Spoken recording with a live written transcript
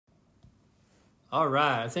All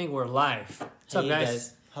right, I think we're live. What's up, Hey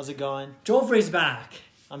guys? How's it going? Joffrey's back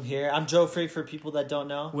I'm here. I'm Joe Free for people that don't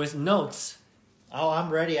know. with notes. Oh, I'm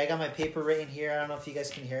ready. I got my paper written here. I don't know if you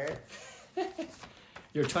guys can hear it.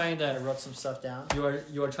 You're trying I to wrote some stuff down.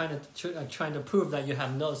 you are trying to prove that you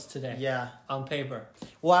have notes today. Yeah. On paper.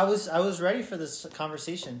 Well, I was ready for this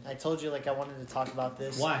conversation. I told you I wanted to talk about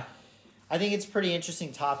this. Why? I think it's a pretty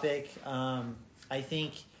interesting topic. I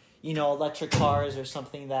think electric cars are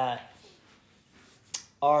something that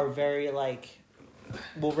are very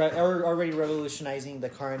are already revolutionizing the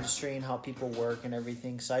car industry and how people work and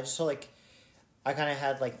everything. So I just feel like I kind of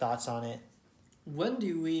had thoughts on it. When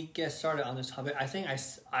do we get started on this topic? I think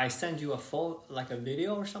I sent you a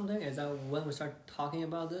video or something. Is that when we start talking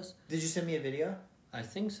about this? Did you send me a video? I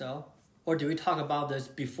think so. Or did we talk about this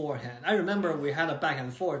beforehand? I remember we had a back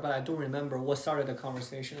and forth, but I don't remember what started the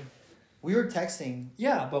conversation. We were texting.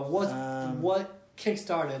 Yeah, but what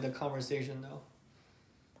kick-started the conversation though?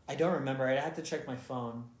 I don't remember. I'd have to check my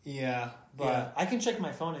phone. Yeah, But I can check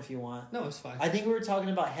my phone if you want. No, it's fine. I think we were talking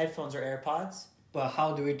about headphones or AirPods. But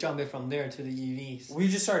how do we jump it from there to the EVs? We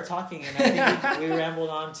just started talking, and I think we rambled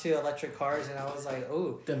on to electric cars, and I was like,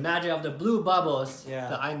 "Ooh." The magic of the blue bubbles. Yeah.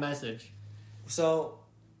 The iMessage. So,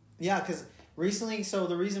 yeah, because recently,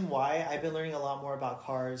 the reason why I've been learning a lot more about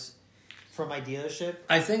cars from my dealership.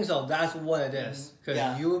 I think so. That's what it is.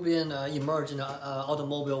 Because you've been immersed in the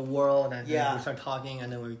automobile world, and then we start talking, and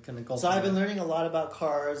then we're going to go. So I've been learning a lot about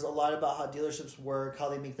cars, a lot about how dealerships work, how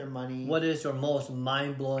they make their money. What is your most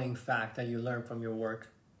mind-blowing fact that you learned from your work?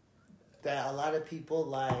 That a lot of people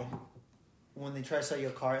lie when they try to sell you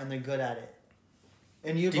a car, and they're good at it.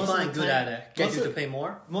 And you define good at it. Get you to pay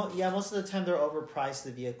more? Most of the time they're overpriced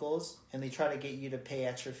the vehicles, and they try to get you to pay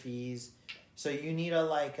extra fees. So you need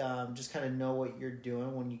to just kind of know what you're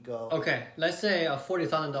doing when you go. Okay, let's say a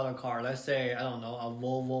 $40,000 car. Let's say, I don't know, a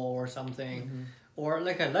Volvo or something, or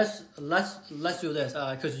let's do this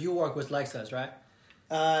because you work with Lexus, right?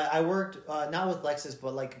 I worked not with Lexus,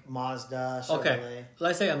 but Mazda, Chevrolet. Okay,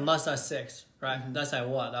 let's say a Mazda 6, right? That's like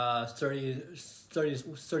what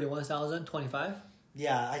 31,000, 25?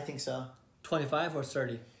 Yeah, I think so. 25 or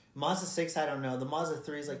 30? Mazda 6, I don't know. The Mazda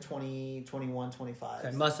 3 is 20, 21, 25.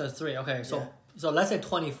 Okay, Mazda 3. Okay, so let's say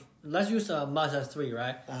 20. Let's use a Mazda 3,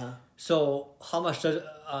 right? So how much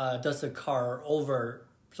does the car over?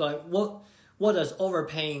 So what does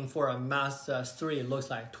overpaying for a Mazda 3 looks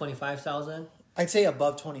like? 25,000. I'd say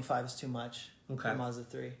above 25 is too much. Okay. For Mazda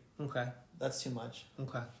 3. Okay. That's too much.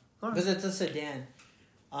 Okay. Because it's a sedan,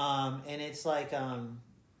 and it's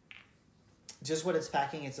just what it's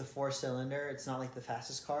packing. It's a 4-cylinder. It's not the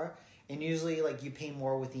fastest car, and usually you pay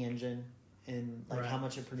more with the engine and how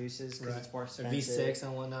much it produces because it's more expensive. V6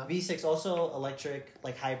 and whatnot. V6 also electric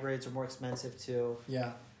hybrids are more expensive too.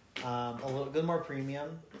 Yeah. A little bit more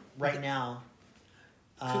premium right now.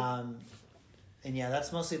 And yeah,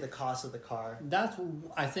 that's mostly the cost of the car. That's,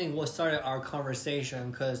 I think, what started our conversation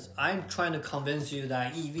because I'm trying to convince you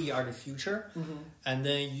that EV are the future. And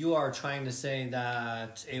then you are trying to say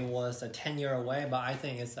that it was a 10-year away, but I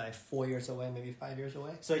think it's 4 years away, maybe 5 years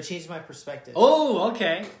away. So I changed my perspective. Oh,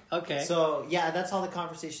 okay. Okay. So yeah, that's how the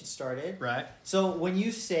conversation started. Right. So when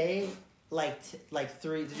you say 3,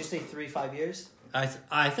 did you say 3-5 years? I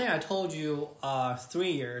think I told you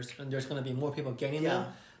 3 years and there's going to be more people getting them.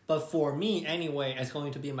 But for me, anyway, it's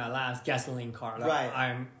going to be my last gasoline car.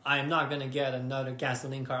 Right. I'm not going to get another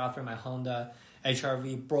gasoline car after my Honda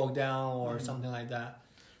HR-V broke down or something like that.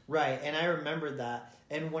 Right, and I remembered that.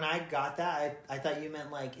 And when I got that, I thought you meant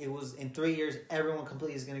it was in 3 years, everyone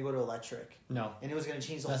completely is going to go to electric. No. And it was going to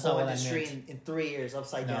change the whole industry in 3 years,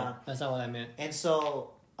 upside down. That's not what I meant. And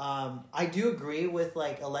so I do agree with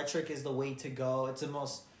electric is the way to go. It's the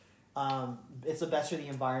most... it's the best for the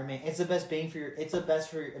environment. It's the best it's the best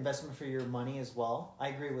for investment for your money as well. I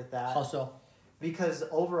agree with that. How so? Because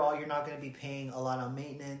overall, you're not going to be paying a lot on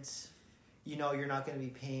maintenance. You're not going to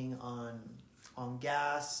be paying on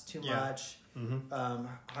gas too much,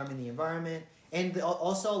 harming the environment. And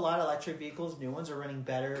also, a lot of electric vehicles, new ones, are running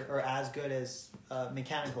better or as good as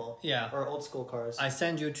mechanical or old school cars. I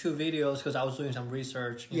sent you 2 videos because I was doing some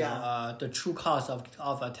research. You know, the true cost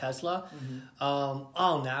of a Tesla.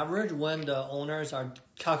 On average, when the owners are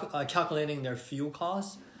calculating their fuel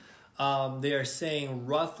costs, they are saying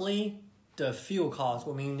roughly the fuel cost,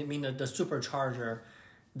 I mean the supercharger,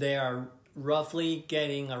 they are roughly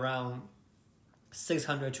getting around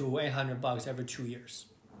 $600 to $800 every 2 years.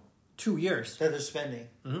 2 years. That they're spending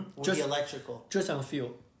with the electrical. Just on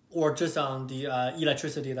fuel. or just on the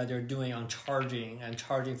electricity that they're doing on charging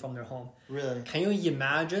from their home. Really? Can you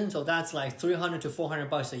imagine? So that's like $300 to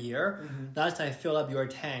 $400 a year. Mm-hmm. That's like fill up your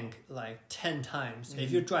tank like 10 times. Mm-hmm.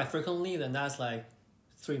 If you drive frequently, then that's like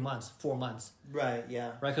 3 months, 4 months. Right.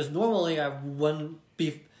 Yeah. Right. Because normally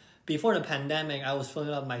before the pandemic, I was filling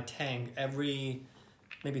up my tank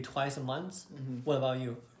maybe twice a month. Mm-hmm. What about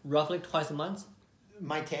you? Roughly twice a month?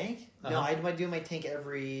 My tank? No, I do my tank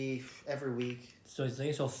every week. So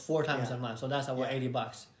 4 times a month. So that's about $80.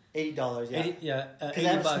 $80, yeah. Because I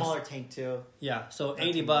have a smaller tank too. Yeah, so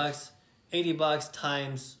 $80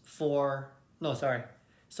 times 4. No, sorry.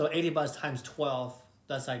 So $80 times 12.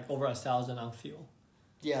 That's like over 1,000 on fuel.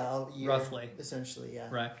 Yeah, a year, roughly. Essentially, yeah.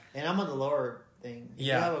 Right. And I'm on the lower thing. If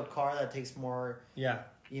you have a car that takes more. Yeah.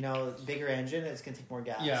 Bigger engine, it's gonna take more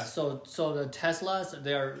gas. Yeah, so the Teslas,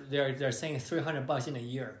 they're saying $300 in a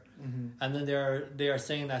year, mm-hmm. and then they are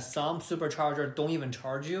saying that some supercharger don't even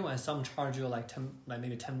charge you, and some charge you like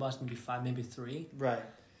maybe $10, maybe $5, maybe $3. Right,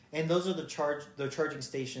 and those are the charging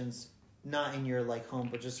stations, not in your like home,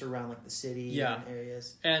 but just around like the city and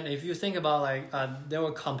areas. And if you think about like they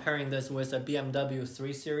were comparing this with a BMW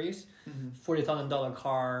 3 Series, mm-hmm. $40,000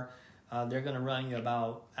 car. They're gonna run you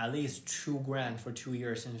about at least $2,000 for 2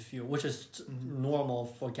 years in fuel, which is mm-hmm. normal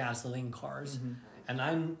for gasoline cars. Mm-hmm.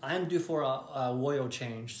 And I'm due for a oil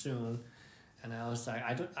change soon, and I was like,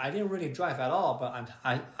 I didn't really drive at all, but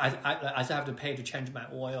I still have to pay to change my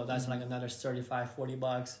oil. That's mm-hmm. like another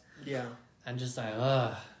 $35-$40. Yeah, and just like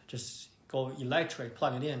just go electric,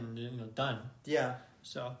 plug it in, done. Yeah.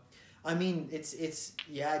 So, I mean, it's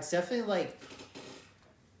definitely like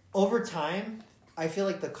over time. I feel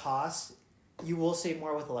like the cost, you will save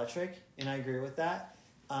more with electric, and I agree with that.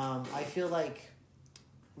 I feel like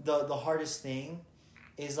the hardest thing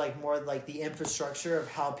is like more like the infrastructure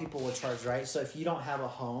of how people will charge, right? So if you don't have a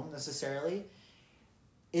home necessarily,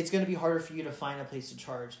 it's going to be harder for you to find a place to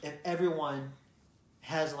charge. If everyone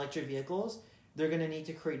has electric vehicles, they're going to need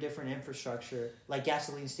to create different infrastructure, like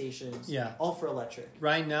gasoline stations, all for electric.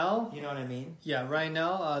 Right now? You know what I mean? Yeah, right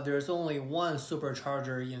now, there's only one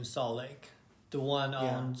supercharger in Salt Lake. The one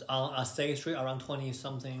on State Street, around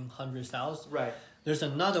 20-something hundred south. Right. There's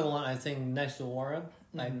another one, I think, next to Warren,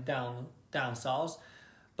 like mm-hmm. down south.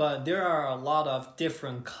 But there are a lot of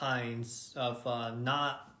different kinds of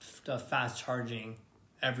not fast charging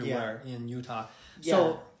everywhere in Utah. Yeah.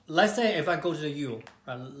 So let's say if I go to the U,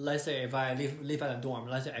 right? Let's say if I live at a dorm,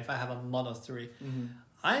 let's say if I have a Model 3, mm-hmm.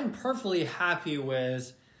 I'm perfectly happy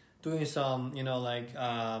with doing some,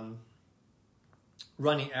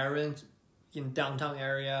 running errands in downtown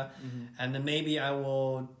area, mm-hmm. and then maybe I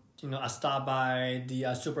will, I stop by the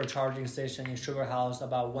supercharging station in Sugar House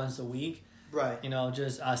about once a week. Right.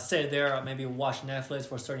 Just sit there, maybe watch Netflix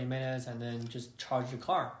for 30 minutes, and then just charge the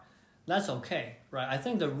car. That's okay, right? I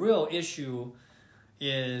think the real issue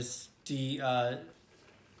is the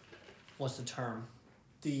what's the term?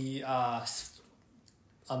 The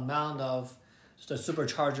amount of the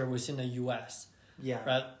supercharger within the U.S. Yeah.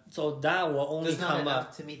 Right. So that will only come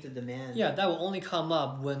up to meet the demand. Yeah, that will only come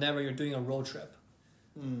up whenever you're doing a road trip.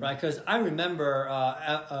 Mm. Right. Because I remember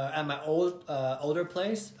at my older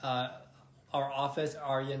place, our office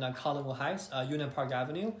are in Collinwood Heights, Union Park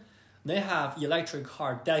Avenue. They have electric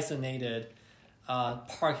car designated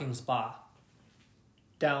parking spot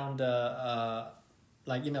down the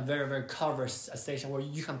in a very, very covered station where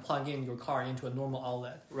you can plug in your car into a normal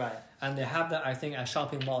outlet. Right. And they have that, I think, at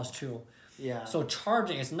shopping malls too. Yeah. So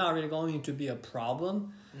charging is not really going to be a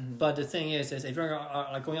problem, mm-hmm. but the thing is if you're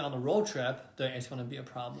going on a road trip, then it's going to be a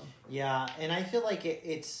problem. Yeah, and I feel like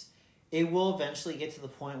it will eventually get to the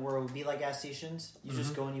point where it will be like gas stations. You mm-hmm.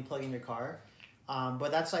 just go and you plug in your car, but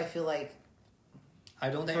that's why I feel like. I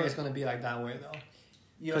don't think it's going to be like that way though.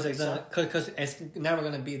 Because it's never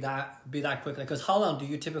going to be that quickly. Because how long do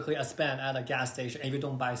you typically spend at a gas station if you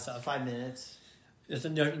don't buy stuff? 5 minutes. There's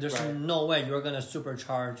right. no way you're gonna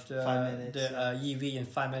supercharge the EV in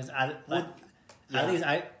 5 minutes. At least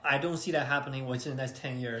I don't see that happening within the next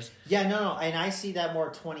 10 years. Yeah, no, and I see that more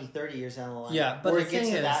 20, 30 years down the line. Yeah, but where it gets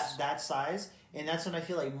to that size, and that's when I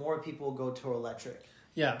feel like more people will go to electric.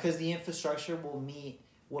 Yeah, because the infrastructure will meet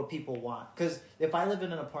what people want. Because if I live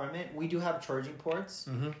in an apartment, we do have charging ports,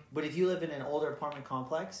 mm-hmm. but if you live in an older apartment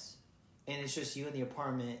complex, and it's just you in the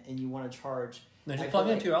apartment, and you want to charge, then just plug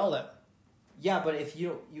into your outlet. Yeah, but if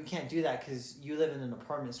you can't do that because you live in an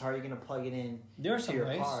apartment, so how are you going to plug it in to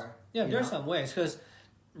your car? Yeah, there are some ways. Because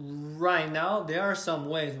right now, there are some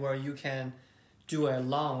ways where you can do a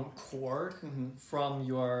long cord mm-hmm. from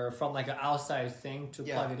like an outside thing to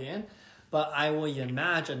plug it in. but I will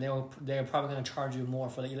imagine they're probably going to charge you more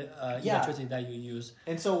for the electricity that you use.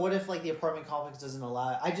 And so what if like the apartment complex doesn't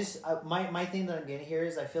allow it? My thing that I'm getting here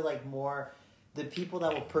is I feel like more the people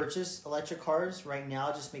that will purchase electric cars right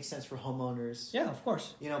now just makes sense for homeowners. Yeah, of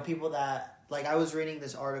course. You know, people that, like, I was reading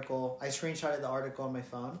this article. I screenshotted the article on my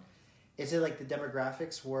phone. It said, like, the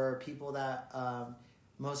demographics were people that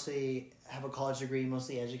mostly have a college degree,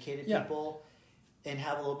 mostly educated people, and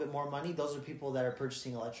have a little bit more money. Those are people that are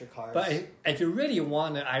purchasing electric cars. But if you really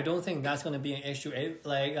want it, I don't think that's going to be an issue.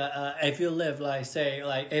 If you live, like, say,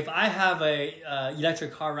 like, if I have a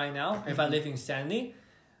electric car right now, if I live in Sandy,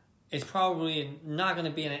 it's probably not going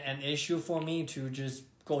to be an issue for me to just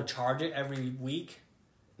go charge it every week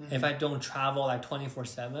if I don't travel like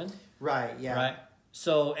 24/7. Right, yeah. Right?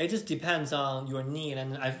 So it just depends on your need.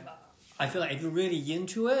 And I feel like if you're really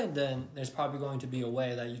into it, then there's probably going to be a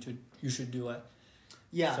way that you should do it.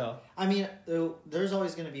 Yeah. So, I mean, there's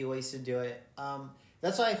always going to be ways to do it.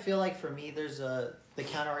 That's why I feel like for me, there's the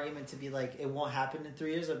counter argument to be like, it won't happen in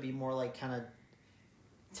 3 years. It'll be more like kind of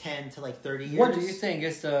 10 to like 30 years. what do you think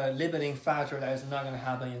is the limiting factor that is not going to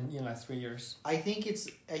happen in like 3 years? I think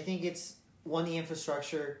it's one, the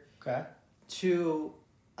infrastructure. Okay. Two,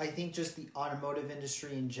 I think just the automotive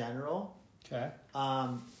industry in general. Okay.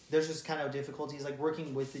 There's just kind of difficulties like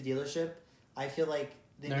working with the dealership. I feel like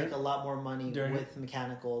they make a lot more money with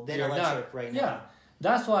mechanical than electric right now. Yeah.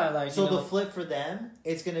 That's why like so the flip for them,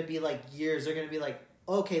 it's going to be like years. They're going to be like,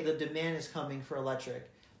 okay, the demand is coming for electric.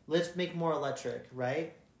 Let's make more electric,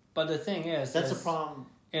 right? But the thing is, that's a problem.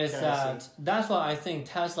 Is that's why I think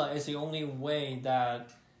Tesla is the only way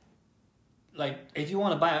that, like, if you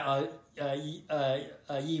want to buy a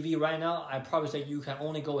EV right now, I probably say you can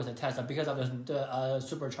only go with a Tesla because of the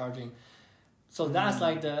supercharging. So that's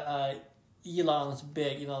like the Elon's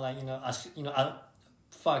big,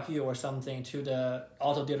 fuck you or something to the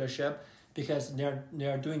auto dealership because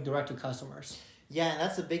they're doing direct to customers. Yeah, and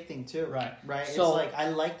that's a big thing too. Right. So, it's like I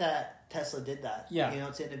like that Tesla did that. Yeah.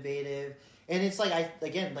 It's innovative. And it's like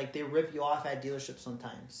they rip you off at dealerships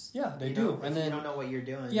sometimes. Yeah, they do. And then you don't know what you're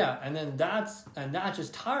doing. Yeah, and then that's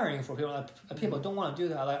just tiring for people. People don't want to do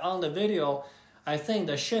that. Like on the video, I think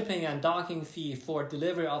the shipping and docking fee for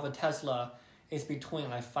delivery of a Tesla is between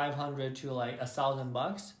like $500 to like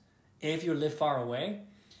 $1,000 if you live far away.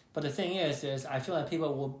 But the thing is I feel like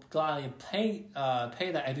people will gladly pay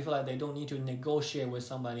that if you feel like they don't need to negotiate with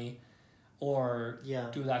somebody or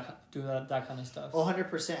do that kind of stuff.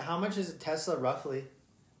 100%. How much is a Tesla roughly?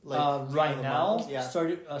 Right now,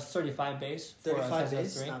 35 base. 35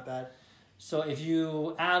 base, not bad. So if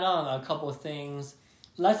you add on a couple of things,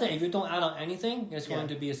 let's say if you don't add on anything, it's going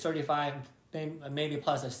to be 35, maybe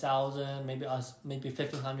plus 1,000, maybe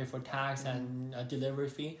 $1,500 for tax and a delivery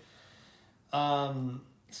fee.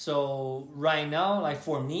 So right now, like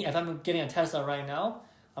for me, if I'm getting a Tesla right now,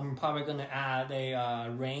 I'm probably going to add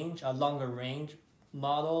a longer range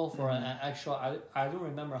model for an extra, I don't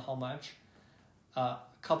remember how much,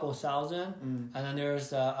 couple thousand. And then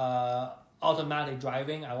there's automatic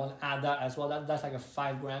driving. I want to add that as well. That's like a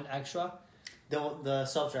 $5,000 extra. The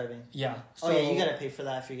self-driving. Yeah. So, you got to pay for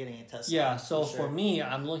that if you're getting a Tesla. Yeah. So for me,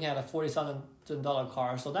 I'm looking at a $40,000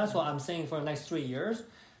 car. So that's what I'm saying for the next 3 years.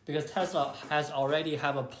 Because Tesla has already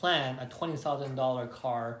have a plan, a $20,000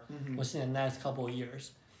 car within the next couple of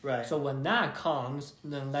years. Right. So when that comes,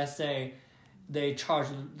 then let's say they charge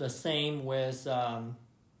the same with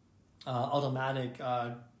automatic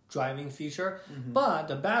driving feature, but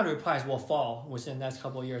the battery price will fall within the next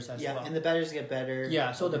couple of years as well. Yeah, and the batteries get better.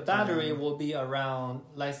 Yeah, so the battery will be around,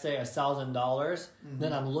 let's say, $1,000.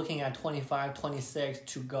 Then I'm looking at 25, 26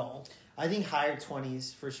 to go. I think higher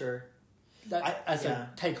 20s for sure. As a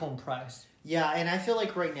take-home price. Yeah, and I feel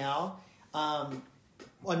like right now,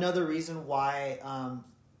 another reason why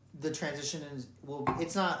the transition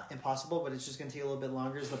it's not impossible, but it's just going to take a little bit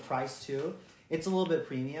longer is the price too. It's a little bit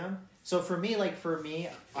premium. So for me,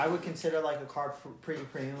 I would consider like a car pretty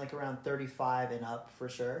premium, like around 35 and up for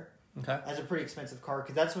sure. Okay. As a pretty expensive car,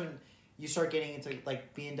 because that's when you start getting into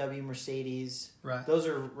like BMW, Mercedes. Right. Those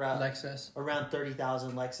are Lexus. Around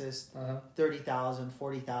 30,000. Lexus, 30,000,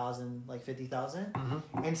 40,000, like 50,000.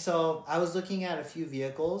 And so I was looking at a few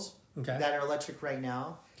vehicles that are electric right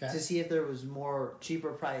now to see if there was more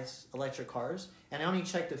cheaper price electric cars. And I only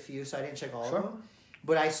checked a few, so I didn't check all of them.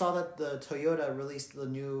 But I saw that the Toyota released the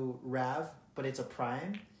new RAV, but it's a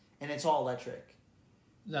Prime, and it's all electric.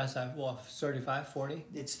 That's at what, 35, 40?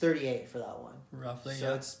 It's 38 for that one. Roughly,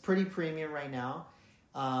 so it's pretty premium right now.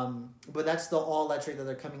 But that's the all-electric that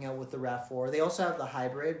they're coming out with the RAV4. They also have the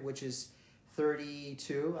hybrid, which is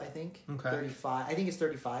 32, I think. Okay. 35. I think it's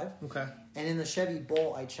 35. Okay. And in the Chevy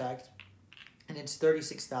Bolt, I checked, and it's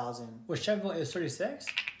 36,000. Well, Chevy Bolt is 36.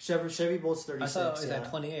 Chevy Bolt's 36. I thought it was like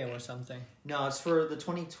 28 or something. No, it's for the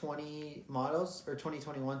 2020 models or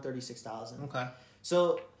 2021, 36,000. Okay.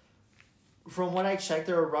 So, from what I checked,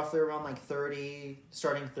 they're roughly around like 30,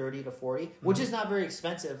 starting 30 to 40, which is not very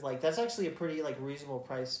expensive. Like that's actually a pretty like reasonable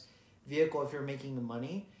price vehicle if you're making the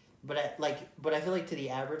money. But I feel like to the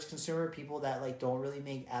average consumer, people that like don't really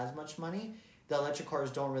make as much money, the electric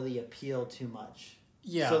cars don't really appeal too much.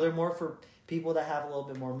 Yeah. So they're more for people that have a little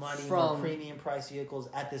bit more money, more premium price vehicles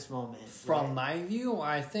at this moment. From my view,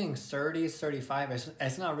 I think 30, 35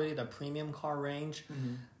 it's not really the premium car range.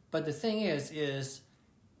 Mm-hmm. But the thing is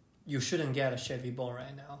you shouldn't get a Chevy Bolt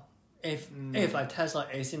right now. If like Tesla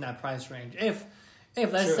is in that price range. If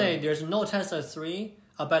let's say there's no Tesla 3.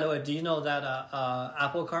 By the way, do you know that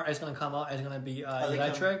Apple car is going to come out? It's going to be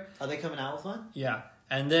electric. Are they coming out with one? Yeah,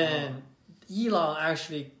 and then Elon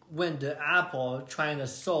actually went to Apple trying to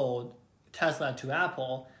sold Tesla to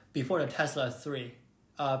Apple before the Tesla 3,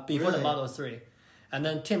 before the Model 3, and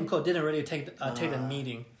then Tim Cook didn't really take the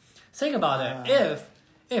meeting. Think about it.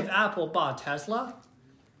 If Apple bought Tesla,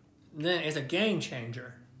 then it's a game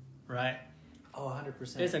changer, right? Oh,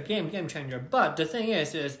 100%. It's a game changer. But the thing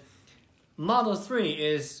is Model 3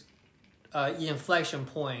 is an inflection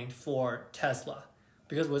point for Tesla.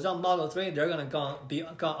 Because without Model 3, they're going to be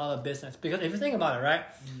gone out of business. Because if you think about it, right?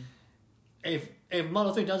 If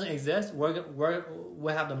Model 3 doesn't exist,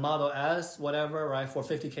 we have the Model S, whatever, right, for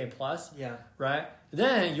 $50K plus. Yeah. Right?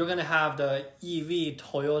 Then you're going to have the EV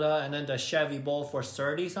Toyota and then the Chevy Bolt for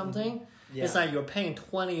 30 something. Mm-hmm. Yeah. It's like you're paying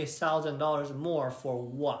 $20,000 more for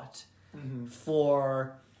what? Mm-hmm.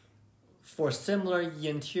 For similar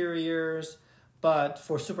interiors, but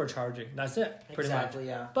for supercharging. That's it, pretty much. Exactly,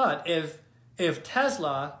 yeah. But if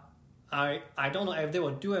Tesla, I don't know if they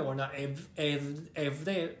will do it or not. If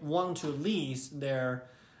they want to lease their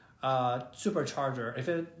supercharger, if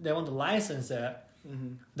they want to license it,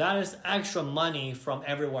 that is extra money from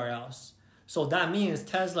everywhere else. So that means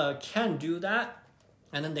Tesla can do that,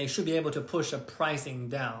 and then they should be able to push the pricing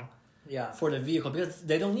down. Yeah. For the vehicle, because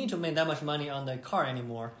they don't need to make that much money on the car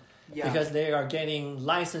anymore. Yeah. Because they are getting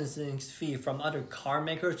licensing fee from other car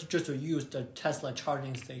makers just to use the Tesla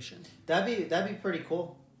charging station. That'd be pretty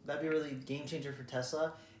cool. That'd be a really game changer for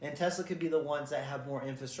Tesla. And Tesla could be the ones that have more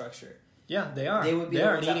infrastructure. Yeah, they are. They would be the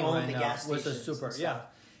ones that own right the gas stations with the super. Yeah.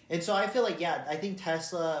 And so I feel like I think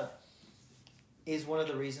Tesla is one of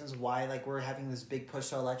the reasons why like we're having this big push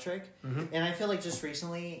to electric. Mm-hmm. And I feel like just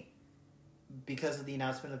recently, because of the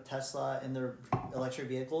announcement of Tesla and their electric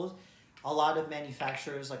vehicles, a lot of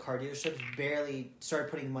manufacturers like car dealerships barely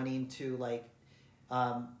started putting money into like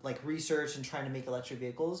research and trying to make electric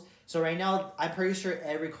vehicles. So right now, I'm pretty sure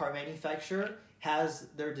every car manufacturer has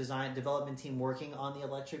their development team working on the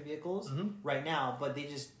electric vehicles right now, but they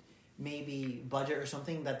just maybe budget or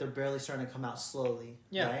something that they're barely starting to come out slowly.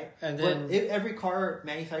 Yeah, right. And then every car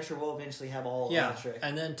manufacturer will eventually have all electric.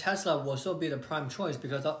 And then Tesla will still be the prime choice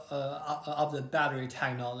because of the battery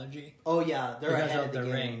technology. Oh yeah, they're because ahead of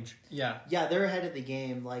the range. Yeah, they're ahead of the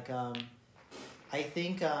game. Like I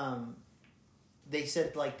think they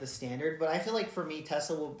set like the standard, but I feel like for me,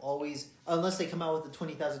 Tesla will always, unless they come out with a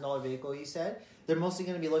 $20,000 vehicle, you said, they're mostly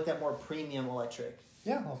going to be looked at more premium electric.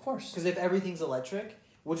 Yeah, of course. Because if everything's electric,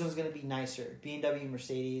 which one's going to be nicer? BMW,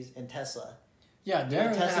 Mercedes, and Tesla. Yeah, they're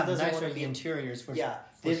going to have nicer interiors for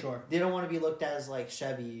sure. They don't want to be looked at as like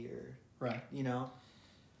Chevy or right. You know.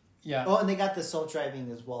 Yeah. Oh, and they got the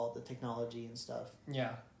self-driving as well, the technology and stuff.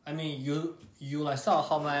 Yeah, I mean, you like saw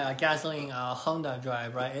how my gasoline Honda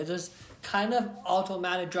drive, right? It is kind of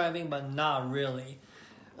automatic driving, but not really,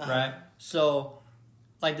 right? So,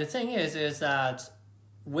 like the thing is that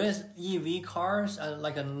with EV cars,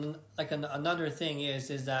 another thing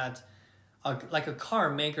is that a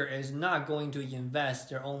car maker is not going to invest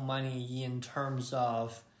their own money in terms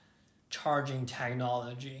of charging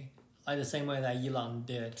technology, like the same way that Elon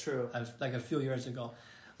did. True. Like a few years ago.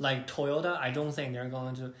 Like Toyota, I don't think they're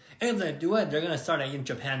going to. If they do it, they're going to start in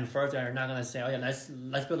Japan first. They're not going to say, "Oh yeah,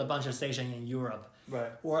 let's build a bunch of stations in Europe, right,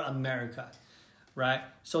 or America," right?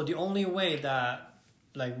 So the only way that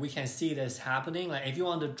like we can see this happening, like if you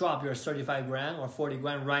want to drop your $35,000 or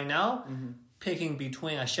 $40,000 right now, picking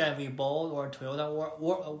between a Chevy Bolt or a Toyota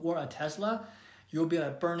or a Tesla, you'll be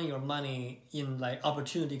like burning your money in like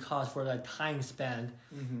opportunity cost for the time spent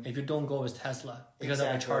if you don't go with Tesla because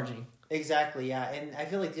of the charging. Exactly, yeah. And I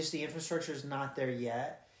feel like just the infrastructure is not there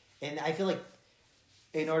yet. And I feel like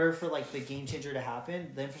in order for like the game changer to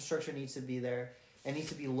happen, the infrastructure needs to be there. It needs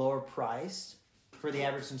to be lower priced for the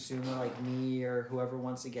average consumer like me or whoever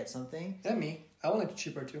wants to get something. And me. I want it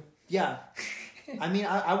cheaper too. Yeah. I mean,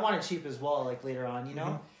 I want it cheap as well, like later on, you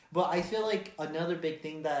know? But I feel like another big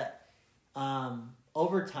thing that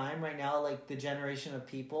over time right now, like the generation of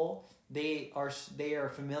people, they are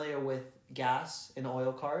familiar with gas and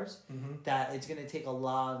oil cars, that it's going to take a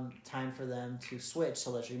long time for them to switch to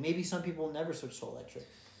electric. Maybe some people will never switch to electric.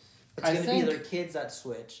 It's going to be their kids that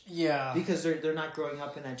switch. Yeah. Because they're not growing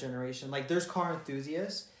up in that generation. Like, there's car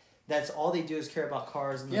enthusiasts. That's all they do is care about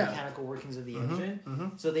cars and the mechanical workings of the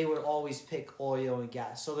engine. So they would always pick oil and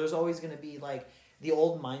gas. So there's always going to be, like, the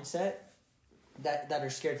old mindset that are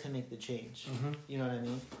scared to make the change. You know what I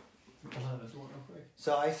mean?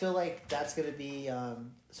 So I feel like that's going to be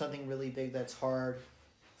something really big that's hard.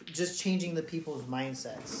 Just changing the people's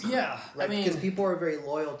mindsets. Yeah. Right? I mean, because people are very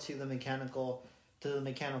loyal to the mechanical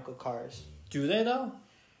cars. Do they though?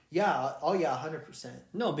 Yeah. Oh yeah, 100%.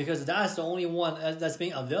 No, because that's the only one that's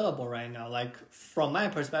being available right now. Like, from my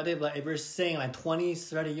perspective, like if you're saying like 20,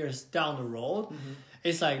 30 years down the road,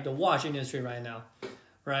 it's like the watch industry right now,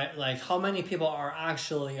 right? Like, how many people are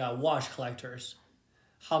actually watch collectors?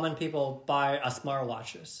 How many people buy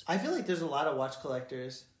smartwatches? I feel like there's a lot of watch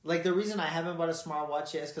collectors. Like, the reason I haven't bought a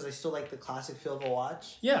smartwatch yet is because I still like the classic feel of a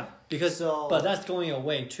watch. Yeah, but that's going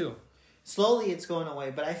away too. Slowly it's going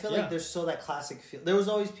away, but I feel like there's still that classic feel. There was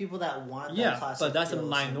always people that want that classic feel. Yeah, but that's a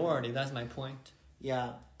minority. That's my point.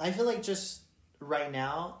 Yeah. I feel like just right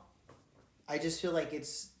now, I just feel like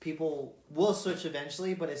people will switch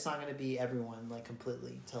eventually, but it's not going to be everyone, like,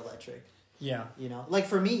 completely to electric. Yeah. You know? Like,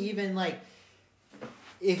 for me, even, like,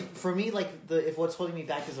 if what's holding me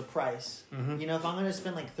back is the price. You know, if I'm going to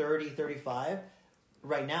spend, like, 30, 35,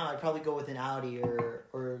 right now, I'd probably go with an Audi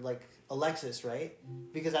or like, a Lexus, right?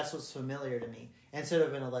 Because that's what's familiar to me, instead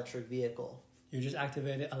of an electric vehicle. You just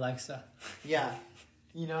activated Alexa. Yeah,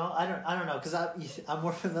 you know, I don't know, because I'm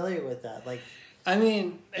more familiar with that. Like, I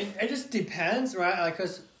mean, it just depends, right? Like,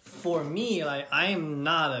 because for me, like, I'm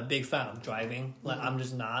not a big fan of driving. Like, I'm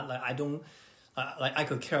just not. Like, I don't. Like, I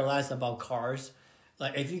could care less about cars.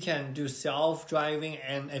 Like, if you can do self-driving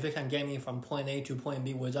and if it can get me from point A to point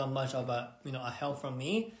B without much of a help from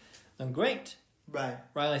me, then great. Right.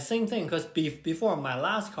 Like, same thing, because before my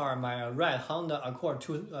last car, my red Honda Accord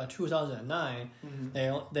 2009,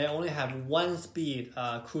 they only had one speed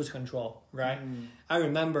cruise control, right? I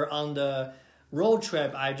remember on the road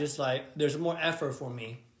trip, I just like, there's more effort for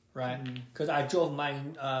me, right? Because I drove my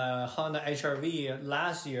Honda HR-V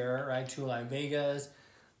last year, right, to like Vegas.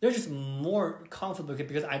 They're just more comfortable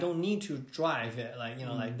because I don't need to drive it. Like,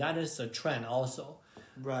 like that is a trend also.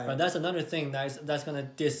 Right. But that's another thing that's going to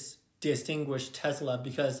distinguish Tesla,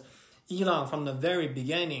 because Elon from the very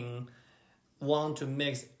beginning want to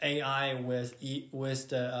mix AI with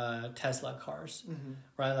the Tesla cars,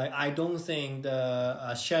 right? Like, I don't think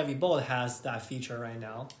the Chevy Bolt has that feature right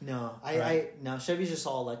now. No, no, Chevy's just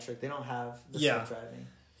all electric. They don't have the self-driving.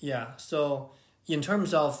 Yeah. So in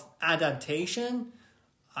terms of adaptation,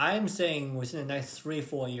 I'm saying within the next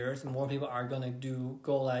 3-4 years, more people are gonna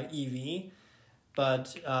go like EV.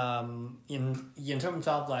 But in terms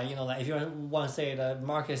of like like if you want to say the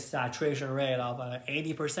market saturation rate of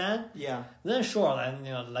 80%, then sure, then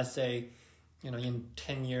let's say in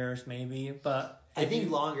 10 years maybe. But I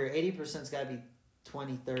think longer. 80%'s got to be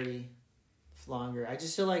 20, 30 longer. I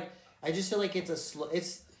just feel like it's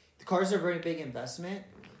the cars are a very big investment,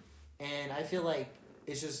 and I feel like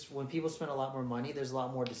it's just when people spend a lot more money, there's a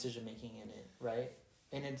lot more decision making in it, right?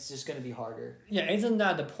 And it's just going to be harder. Yeah, isn't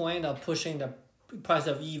that the point of pushing the price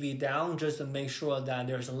of EV down, just to make sure that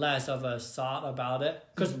there's less of a thought about it?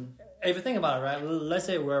 Because if you think about it, right, let's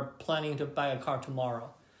say we're planning to buy a car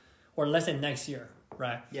tomorrow, or let's say next year,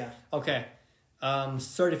 right? Yeah. Okay,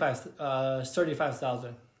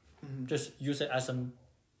 35,000. Just use it as a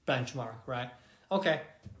benchmark, right? Okay,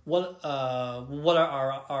 what are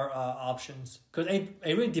our options? Because it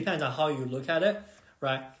really depends on how you look at it,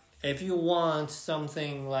 right? If you want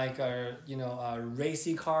something like a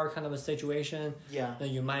racy car kind of a situation,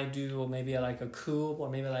 then you might do maybe like a coupe,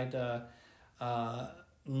 or maybe like the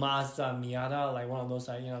Mazda Miata, like one of those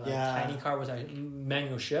tiny car with a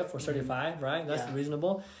manual shift for 35, right? That's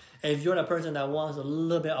reasonable. If you're the person that wants a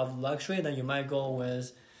little bit of luxury, then you might go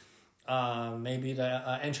with maybe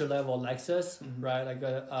the entry level Lexus, right? Like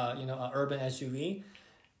a urban SUV.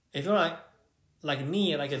 If you're like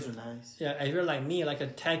me, like those are nice. Yeah, if you're like me, like a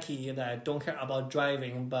techie that don't care about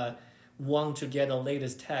driving but want to get the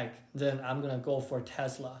latest tech, then I'm gonna go for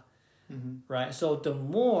Tesla, right? So the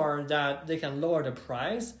more that they can lower the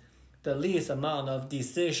price, the least amount of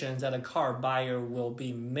decisions that a car buyer will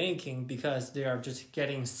be making, because they are just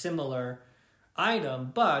getting similar item.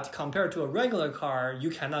 But compared to a regular car, you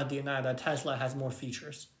cannot deny that Tesla has more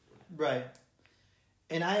features. Right.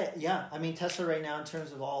 And I mean, Tesla right now, in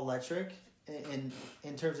terms of all electric,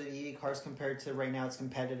 in terms of EV cars compared to right now its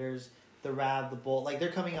competitors, the RAV, the Bolt. Like,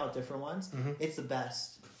 they're coming out with different ones. Mm-hmm. It's the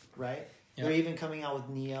best, right? Yeah. They're even coming out with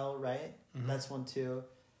Neo, right? Mm-hmm. That's one too.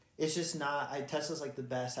 It's just not... Tesla's like the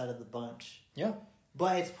best out of the bunch. Yeah.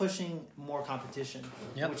 But it's pushing more competition,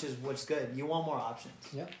 which is what's good. You want more options.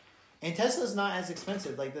 Yeah. And Tesla's not as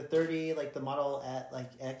expensive. Like the 30, like the Model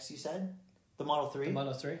X, you said? The Model 3? The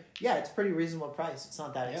Model 3? Yeah, it's pretty reasonable price. It's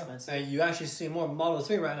not that expensive. And you actually see more Model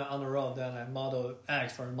 3 right now on the road than like Model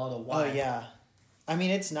X or Model Y. Oh, yeah. I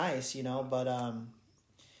mean, it's nice, but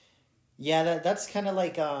yeah, that's kind of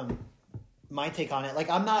like my take on it. Like,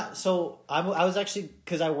 I'm not... So, I was actually...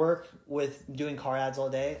 Because I work with doing car ads all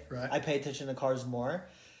day. Right. I pay attention to cars more.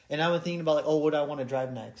 And I was thinking about, like, what do I want to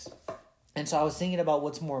drive next? And so I was thinking about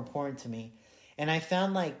what's more important to me. And I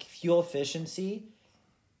found, like, fuel efficiency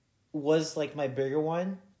was, like, my bigger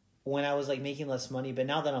one when I was, like, making less money. But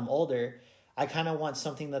now that I'm older, I kind of want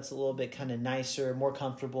something that's a little bit kind of nicer, more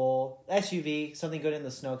comfortable. SUV, something good in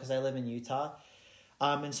the snow because I live in Utah.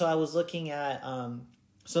 And so I was looking at...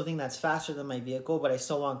 something that's faster than my vehicle, but I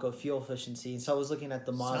still want good fuel efficiency. And so I was looking at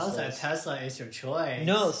the Mazda. Sounds like Tesla is your choice.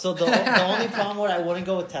 No, so the only problem where I wouldn't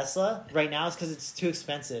go with Tesla right now is because it's too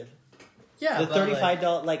expensive. Yeah, the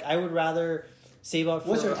 $35. Like I would rather save up for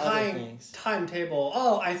what's your other things. Timetable?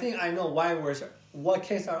 Oh, I think I know why what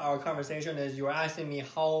case our conversation is. You were asking me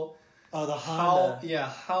how. Oh, the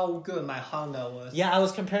Honda. How good my Honda was. Yeah, I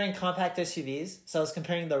was comparing compact SUVs. So I was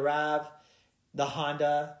comparing the RAV, the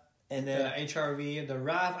Honda. And then the HRV, the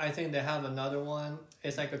RAV, I think they have another one.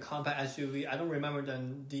 It's like a compact SUV. I don't remember the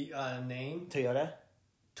name. Toyota.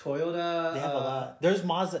 They have a lot. There's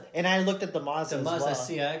Mazda, and I looked at the Mazda. The Mazda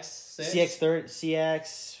CX-6?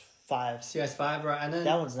 CX-5. CX-5, right? And then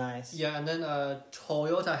that one's nice. Yeah, and then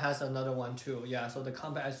Toyota has another one too. Yeah, so the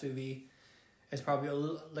compact SUV is probably a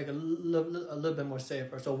little bit more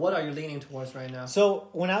safer. So what are you leaning towards right now? So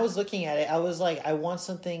when I was looking at it, I was like, I want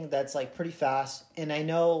something that's like pretty fast, and I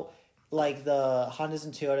know. Like the Hondas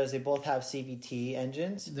and Toyotas, they both have CVT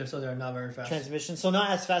engines. So they're not very fast. Transmission, so not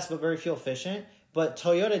as fast, but very fuel efficient. But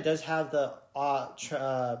Toyota does have the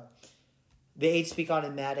 8-speed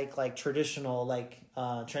automatic, like traditional, like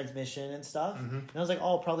transmission and stuff. Mm-hmm. And I was like, oh,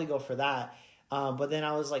 I'll probably go for that. But then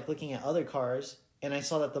I was like looking at other cars, and I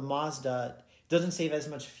saw that the Mazda doesn't save as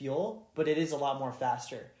much fuel, but it is a lot more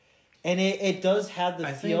faster. And it does have the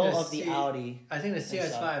feel of the Audi. I think the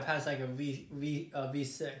CX-5 has like a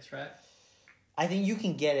V6, right? I think you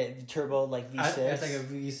can get it turbo like V6. It's like a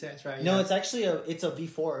V6, right? No, it's actually a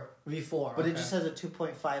V4. V4, but it just has a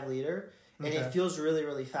 2.5 liter, and it feels really,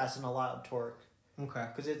 really fast and a lot of torque. Okay.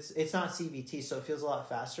 Because it's not CVT, so it feels a lot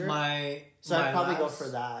faster. I'd probably go for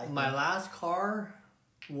that. My last car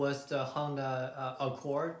was the Honda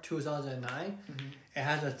Accord 2009. Mm-hmm. It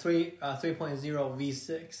has a 3.0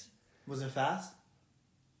 V6. Was it fast?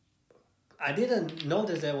 I didn't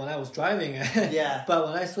notice it when I was driving it. Yeah. But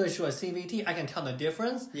when I switched to a CVT, I can tell the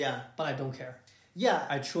difference. Yeah. But I don't care. Yeah.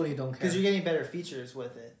 I truly don't care. Because you're getting better features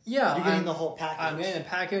with it. Yeah. You're getting the whole package. I'm getting a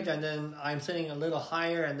package, and then I'm sitting a little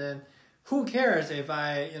higher, and then who cares if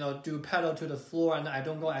I, do pedal to the floor and I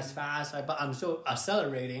don't go as fast, but I'm still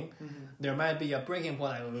accelerating. Mm-hmm. There might be a breaking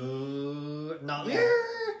point, like, not there.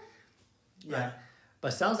 Yeah. Right.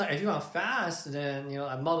 But sounds like if you want fast, then,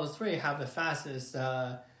 a Model 3 have the fastest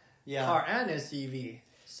car and SUV.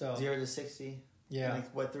 So 0 to 60. Yeah.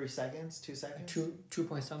 In 3 seconds? 2 seconds? 2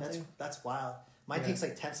 point something. That's wild. Mine takes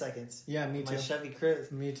 10 seconds. Yeah, me too. My Chevy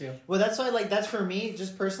Cruze. Me too. Well, that's why, that's for me,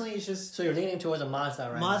 just personally, it's just... So you're leaning towards a Mazda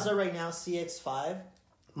right now? Mazda right now, CX-5.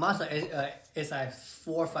 Mazda is like $4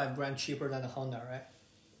 or $5 cheaper than the Honda, right?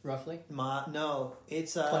 Roughly? No,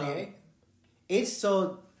 it's... 28? It's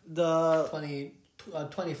so the...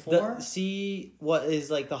 24? What is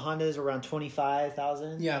the Honda is around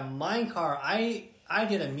 25,000? Yeah, my car, I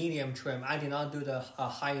did a medium trim. I did not do the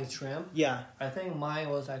highest trim. Yeah. I think mine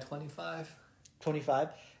was at 25. 25.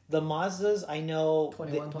 The Mazdas, I know,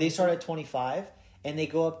 21, they start at 25 and they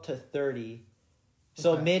go up to 30.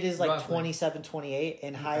 So mid is roughly 27, 28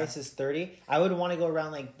 and highest is 30. I would want to go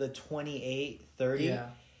around the 28, 30. Yeah.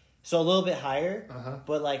 So a little bit higher,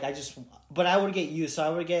 but but I would get used. So I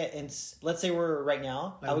would get, let's say we're right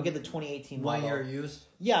now, I would get the 2018 model. 1 year used?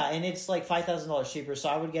 Yeah, and it's $5,000 cheaper. So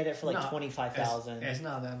I would get it for $25,000. It's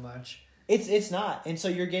not that much. It's not, and so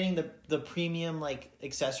you're getting the premium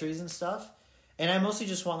accessories and stuff. And I mostly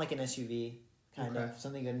just want an SUV, kind of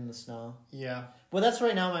something good in the snow. Yeah. Well, that's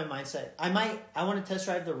right now my mindset. I want to test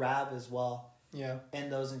drive the RAV as well. Yeah.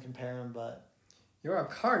 And those and compare them, but you're a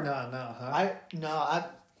car nut now, huh?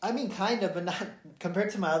 I mean, kind of, but not compared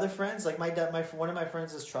to my other friends. One of my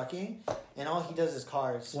friends is trucking, and all he does is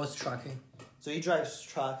cars. What's trucking? So he drives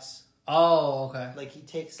trucks. Oh, okay. Like he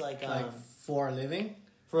takes like for a living.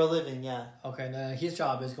 For a living, yeah. Okay, then his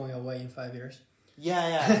job is going away in 5 years.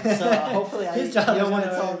 Yeah. So hopefully, you don't want to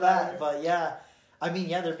tell him that, but yeah, I mean,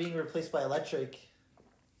 yeah, they're being replaced by electric.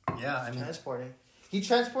 Yeah, I mean, transporting. He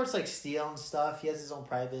transports like steel and stuff. He has his own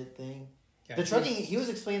private thing. Yeah, the trucking. He was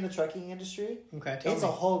explaining the trucking industry. Okay, it's a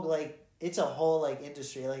whole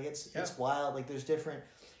industry. Like it's wild. Like there's different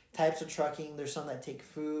types of trucking. There's some that take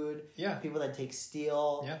food. Yeah. People that take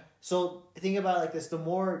steel. Yeah. So think about it like this: the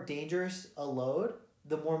more dangerous a load,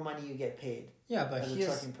 the more money you get paid. Yeah, but as a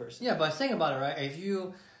trucking person. Yeah, but think about it, right? If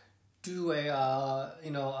you do a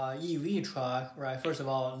EV truck, right? First of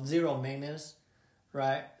all, zero maintenance,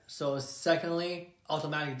 right? So secondly,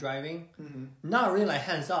 automatic driving, not really like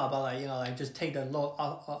hands off, but like just take the load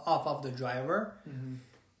off of the driver.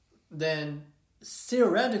 Then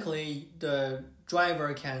theoretically, the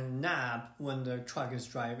driver can nap when the truck is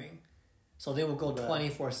driving, so they will go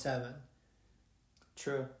 24/7.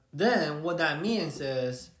 True. Then what that means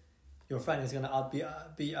is your friend is gonna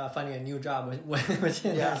be finding a new job within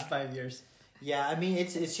the next 5 years. Yeah, I mean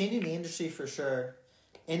it's changing the industry for sure,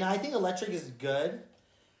 and I think electric is good,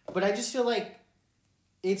 but I just feel like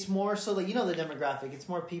it's more so like the demographic. It's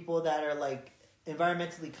more people that are like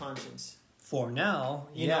environmentally conscious. For now,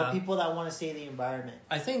 you know, people that want to save the environment.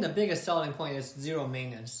 I think the biggest selling point is zero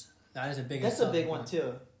maintenance. That is the biggest. That's a big one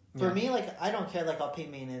too. For me, like I don't care. Like I'll pay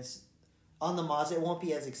maintenance on the Mazda. It won't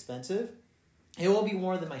be as expensive. It will be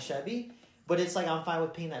more than my Chevy, but it's like I'm fine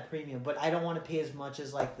with paying that premium. But I don't want to pay as much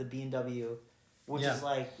as like the BMW, which is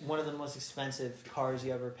like one of the most expensive cars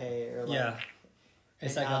you ever pay. Or like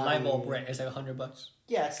it's like a light bulb rate. It's like $100.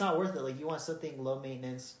 Yeah, it's not worth it. Like you want something low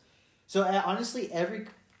maintenance. So honestly, every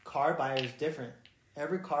car buyer is different.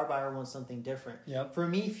 Every car buyer wants something different. Yep. For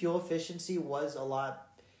me, fuel efficiency was a lot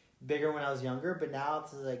bigger when I was younger, but now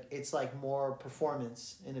it's like more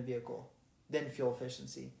performance in a vehicle than fuel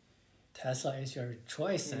efficiency. Tesla is your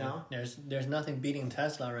choice. There's nothing beating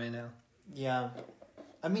Tesla right now. Yeah,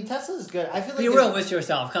 I mean Tesla is good. I feel like be real with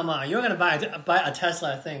yourself. Come on, you're gonna buy a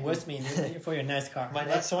Tesla thing with me for your next car. My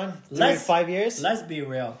next one, 5 years. Let's be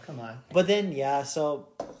real. Come on. But then so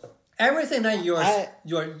everything that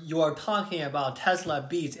you're talking about, Tesla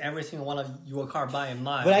beats every single one of your car by a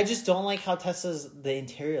mile. But I just don't like how the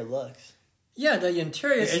interior looks. Yeah, the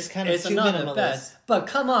interior is kind of another bet. But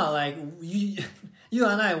come on, like you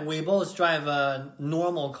and I, we both drive a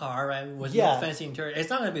normal car, right, with no fancy interior. It's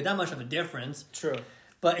not going to be that much of a difference. True.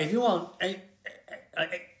 But if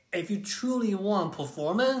you truly want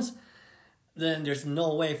performance, then there's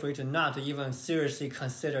no way for you to not to even seriously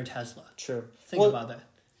consider Tesla. True. Think about that.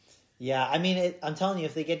 Yeah, I mean, I'm telling you,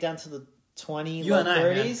 if they get down to the 20, low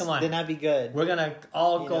 30s, then that'd be good. We're gonna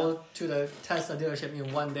all go to the Tesla dealership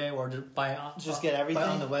in one day, or just get everything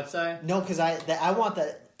on the website. No, because I want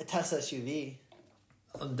that Tesla SUV.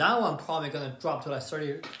 That one probably gonna drop to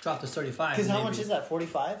 35. Because how much is that?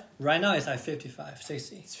 45? Right now it's like 55,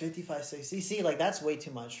 60. It's 55, 60. See, like that's way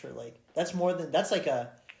too much for that's more than that's like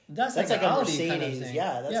a Mercedes. Kind of thing.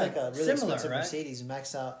 Yeah, that's like a really similar, expensive Mercedes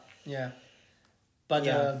max out. Yeah. But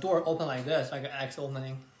the door open like this, like an X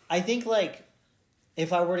opening. I think like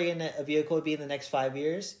if I were to get a vehicle, it would be in the next 5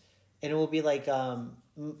 years, and it will be like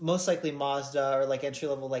most likely Mazda or like entry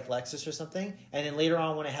level like Lexus or something, and then later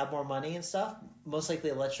on when I have more money and stuff, most likely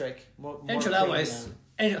electric. More entry level is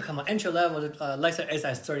entry level Lexus is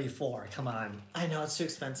at 34. Come on. I know it's too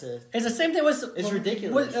expensive. It's the same thing with it's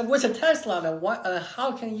ridiculous with a Tesla.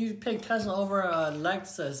 How can you pick Tesla over a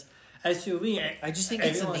Lexus SUV? I just think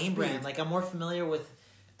it's a name brand. Like I'm more familiar with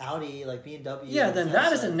Audi, like BMW. Yeah, then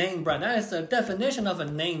that is a name brand. That is the definition of a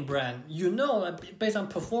name brand. Based on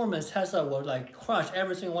performance, Tesla will like crush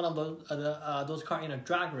every single one of those cars in a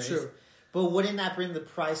drag race. True, but wouldn't that bring the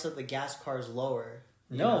price of the gas cars lower?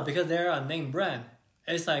 No, because they're a name brand.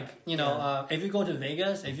 It's like if you go to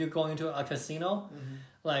Vegas, if you go into a casino,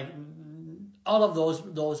 like all of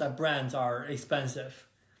those brands are expensive.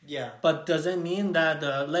 Yeah. But does it mean that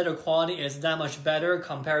the leather quality is that much better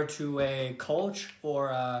compared to a Coach or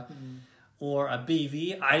a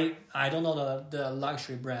BV? I don't know the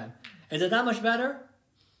luxury brand. Is it that much better?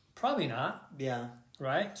 Probably not. Yeah.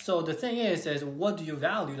 Right? So the thing is what do you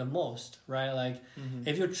value the most, right? Like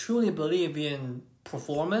if you truly believe in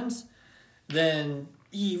performance, then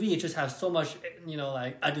EV just have so much,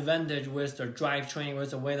 like advantage with their drivetrain, with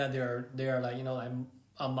the way that they're like,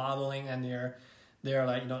 modeling and they're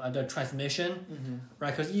like, the transmission,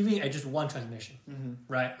 right? Because EV is just one transmission,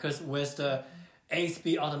 right? Because with the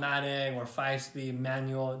 8-speed automatic or 5-speed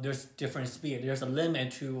manual, there's different speed. There's a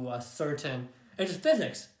limit to a certain. It's just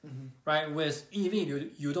physics, right? With EV,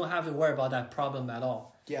 you don't have to worry about that problem at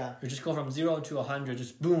all. Yeah. You just go from 0 to 100,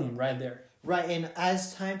 just boom, right there. Right, and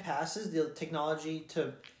as time passes, the technology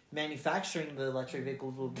to manufacturing the electric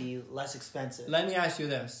vehicles will be less expensive. Let me ask you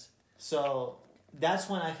this. So that's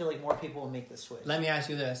when I feel like more people will make the switch. Let me ask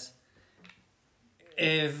you this.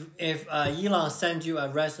 If Elon send you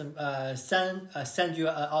send you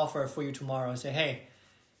an offer for you tomorrow and say, hey,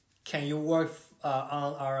 can you work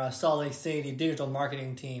on our Salt Lake City digital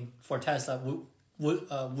marketing team for Tesla?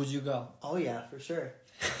 Would you go? Oh yeah, for sure.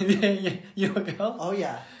 You would go? Oh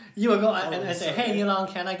yeah. You would go and say, hey, Elon,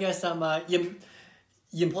 can I get some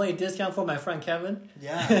employee discount for my friend Kevin?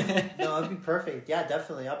 Yeah. No, it'd be perfect. Yeah,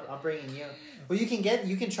 definitely. I'm bringing you. Well, you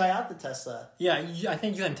can try out the Tesla. Yeah, I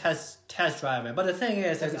think you can test drive it. But the thing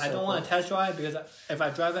is I don't want to test drive because if I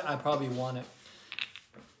drive it, I probably want it.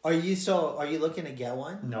 Are you looking to get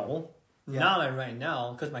one? No. Yeah. Not right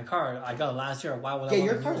now, because my car, I got it last year. Why would I want a new one?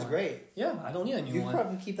 Yeah, your car's one? great. Yeah, I don't need a new one. You can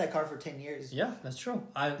probably keep that car for 10 years. Yeah, that's true.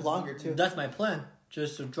 Longer, too. That's my plan.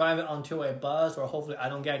 Just to drive it onto a bus, or hopefully I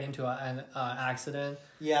don't get into an accident.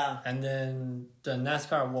 Yeah. And then the next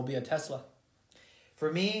car will be a Tesla. For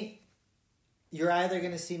me, you're either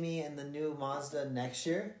going to see me in the new Mazda next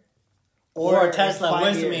year, or a Tesla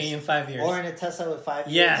with me in 5 years. Or in a Tesla with 5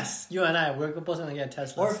 years. Yes, you and I, we're both going to get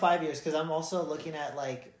Teslas. Or 5 years, because I'm also looking at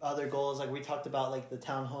like other goals. Like we talked about like the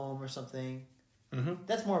townhome or something. Mm-hmm.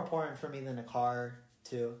 That's more important for me than a car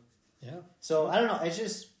too. Yeah. So I don't know. It's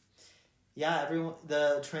just, yeah,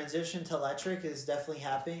 the transition to electric is definitely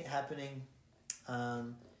happening. I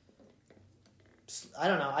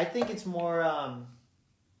don't know. I think it's more,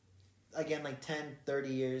 again, like 10, 30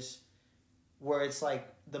 years where it's like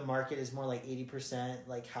the market is more like 80%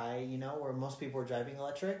 like high, where most people are driving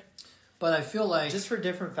electric. But I feel like... Just for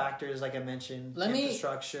different factors, like I mentioned,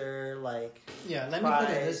 infrastructure, like let me put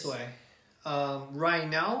it this way. Right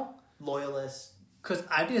now... Loyalists. Because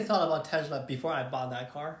I did thought about Tesla before I bought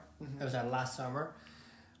that car. Mm-hmm. It was like last summer.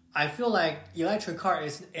 I feel like electric car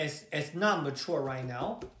is not mature right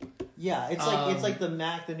now. Yeah, it's like the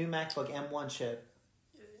new MacBook M1 chip.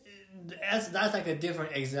 That's like a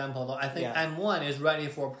different example though. I think M1 is ready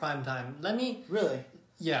for prime time. Let me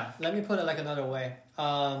put it like another way.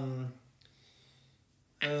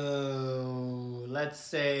 Let's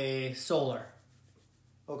say solar.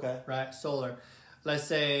 Okay. Right, solar. Let's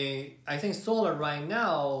say I think solar right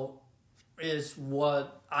now is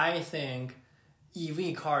what I think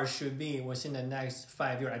EV cars should be within the next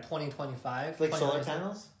 5 years, like 2025. Like solar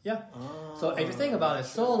panels? Yeah. Oh, so if you think about it,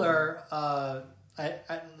 solar,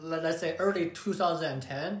 let's say early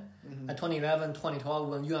 2010, 2011, 2012,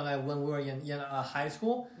 when you and I, when we were in high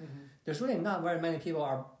school, there's really not very many people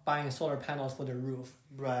are buying solar panels for their roof.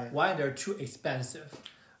 Right. Why? They're too expensive,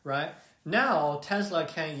 right? Now, Tesla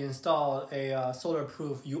can install a solar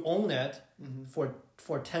proof. You own it for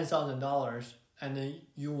 $10,000, and then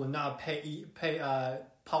you will not pay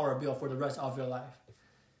power bill for the rest of your life.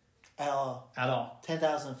 At all.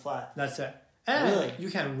 10,000 flat. That's it. And really?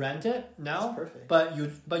 You can rent it now. That's perfect. But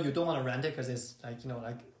you don't want to rent it because it's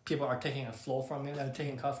like people are taking a flow from you, they're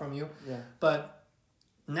taking cut from you. Yeah. But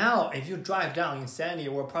now, if you drive down in Sandy,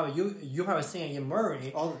 or probably you probably seeing in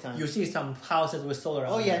Murray all the time, you see some houses with solar.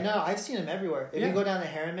 Oh yeah, no, I've seen them everywhere. If you go down to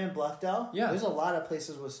Harriman, Bluffdale, there's a lot of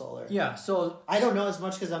places with solar. Yeah, so I don't know as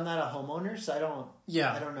much because I'm not a homeowner, so I don't.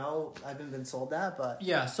 Yeah, I don't know. I haven't been sold that, but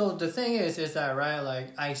yeah. So the thing is that right?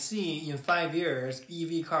 Like I see in 5 years,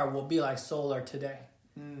 EV car will be like solar today,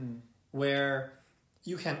 where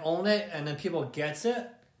you can own it and then people gets it.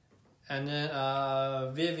 And then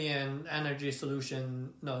Vivian Energy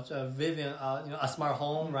Solution, Vivian, a smart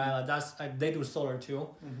home, right? Like that's like they do solar too.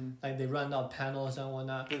 Like they run out panels and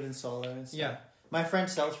whatnot. Vivian Solar and stuff. Yeah. My friend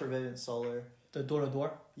sells for Vivian Solar. The door to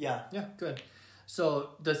door? Yeah. Yeah, good. So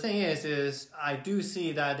the thing is I do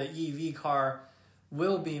see that the EV car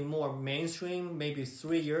will be more mainstream maybe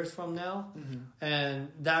 3 years from now. And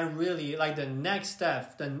that really, like the next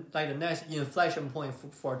step, the next inflection point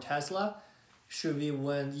for Tesla should be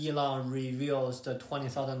when Elon reveals the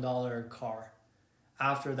 $20,000 car.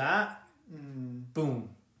 After that, boom.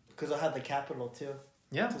 Because I'll have the capital too.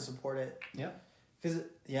 Yeah. To support it. Yeah.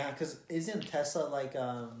 Because isn't Tesla like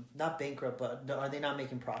not bankrupt, but are they not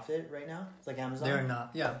making profit right now? It's like Amazon. They're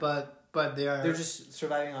not. Yeah, but they're just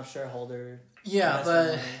surviving off shareholder. Yeah,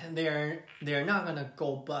 but they're not gonna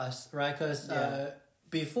go bust, right? Because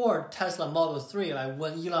before Tesla Model 3, like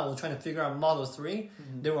when Elon was trying to figure out Model 3,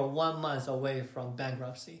 they were 1 month away from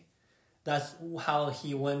bankruptcy. That's how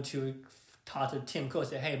he went to talk to Tim Cook,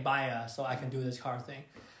 say, hey, buy us so I can do this car thing.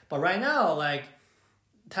 But right now, like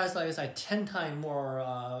Tesla is like 10 times more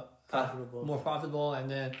profitable,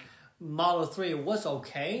 and then Model 3 was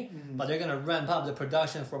okay, but they're going to ramp up the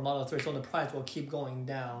production for Model 3, so the price will keep going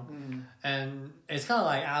down. And it's kind of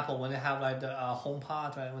like Apple when they have like the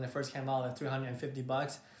HomePod, right? When they first came out, like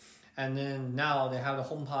 $350. And then now they have the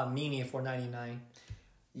HomePod Mini for $99.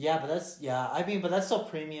 Yeah, but that's still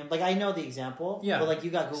premium. Like, I know the example. Yeah. But like, you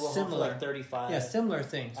got Google Home for like $35. Yeah, similar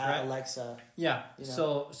things, right? Alexa. Yeah. You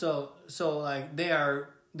know? So like they are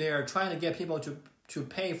trying to get people to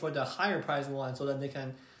pay for the higher price one so that they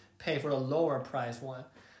can pay for the lower price one.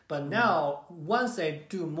 But now, once they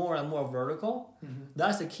do more and more vertical,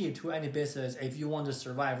 that's the key to any business if you want to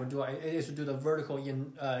survive it is to do the vertical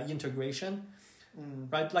integration.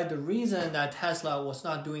 Right? Like the reason that Tesla was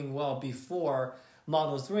not doing well before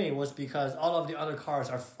Model 3 was because all of the other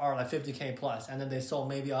cars are like $50,000 plus, and then they sold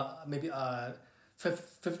maybe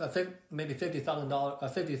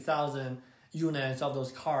 $50,000 units of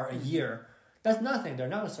those cars a year. That's nothing. They're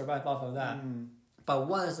not going to survive off of that. But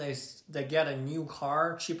once they get a new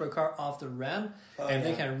car, cheaper car off the ramp,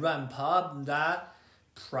 they can ramp up that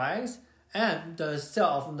price, and the sale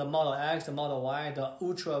of the Model X, the Model Y, the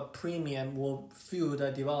ultra premium will fuel the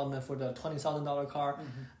development for the $20,000 car.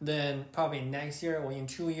 Then probably next year or in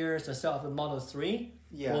 2 years, the sale of the Model 3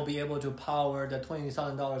 will be able to power the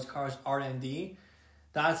 $20,000 cars R&D.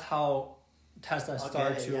 That's how Tesla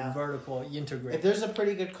starts to vertical integrate. If there's a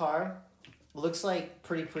pretty good car, looks like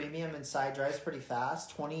pretty premium inside, drives pretty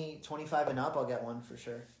fast, 20, 25 and up, I'll get one for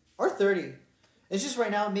sure. Or 30. It's just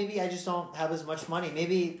right now, maybe I just don't have as much money.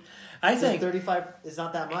 Maybe I think 35 is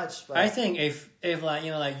not that much. But I think if like,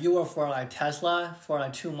 you know, like you were for like Tesla for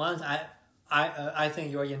like 2 months, I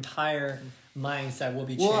think your entire mindset will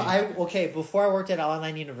be changed. Well, before I worked at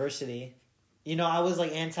online university, you know, I was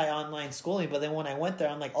like anti-online schooling, but then when I went there,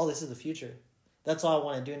 I'm like, oh, this is the future. That's all I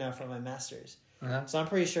want to do now for my master's. So I'm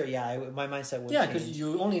pretty sure, my mindset would change. Yeah, because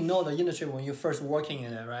you only know the industry when you're first working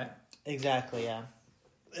in it, right? Exactly, yeah.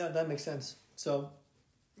 Yeah, that makes sense. So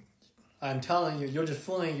I'm telling you, you're just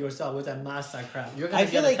fooling yourself with that Mazda crap. You're gonna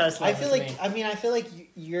get a Tesla. I feel like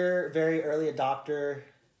you're very early adopter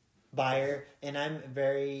buyer, and I'm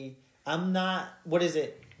not. What is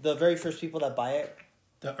it? The very first people that buy it.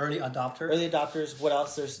 The early adopter. Early adopters. What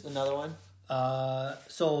else? There's another one.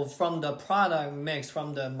 So from the product mix,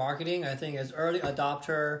 from the marketing, I think it's early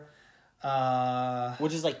adopter.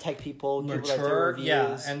 Which is like tech people, mature,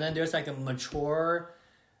 and then there's like a mature.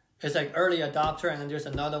 It's like early adopter, and then there's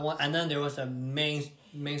another one, and then there was a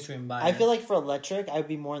mainstream buyer. I feel like for electric, I'd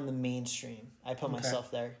be more in the mainstream. I put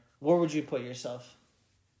myself there. Where would you put yourself?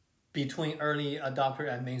 Between early adopter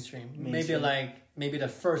and mainstream. Maybe the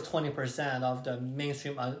first 20% of the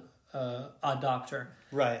mainstream adopter.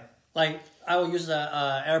 Right. Like, I will use the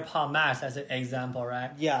AirPod Max as an example,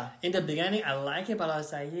 right? Yeah. In the beginning, I like it, but I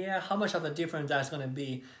was like, how much of a difference that's going to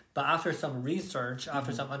be? But after some research,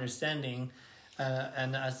 after some understanding,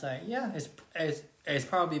 and I was like, it's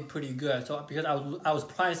probably pretty good. So because I was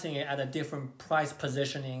pricing it at a different price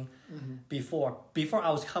positioning before. Before I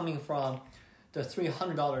was coming from the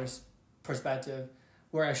 $300 perspective,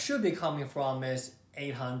 where I should be coming from is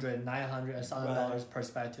 $800, $900, $1,000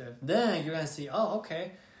 perspective. Then you're going to see,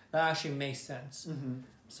 okay. That actually makes sense.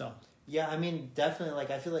 So yeah, I mean, definitely.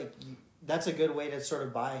 Like, I feel like that's a good way to sort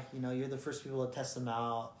of buy. You know, you're the first people to test them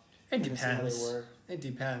out. It depends. See how they work. It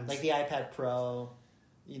depends. Like the iPad Pro,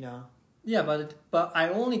 you know. Yeah, but I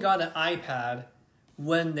only got an iPad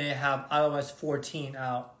when they have iOS 14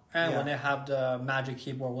 out, and when they have the Magic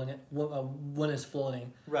Keyboard when it's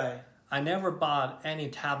floating. Right. I never bought any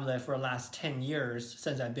tablet for the last 10 years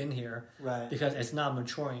since I've been here. Right. Because it's not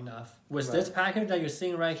mature enough. With this package that you're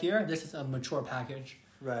seeing right here, this is a mature package.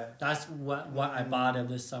 Right. That's what I bought it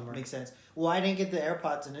this summer. Makes sense. Well, I didn't get the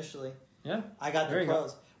AirPods initially. Yeah. I got the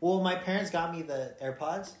Pros. Well, my parents got me the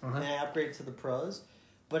AirPods, and I upgraded to the Pros.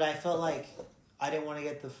 But I felt like I didn't want to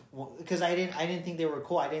get because I didn't think they were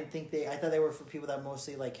cool. I thought they were for people that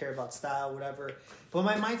mostly like care about style, whatever. But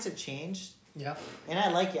my mindset changed. Yeah, and I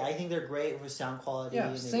like it. I think they're great with sound quality.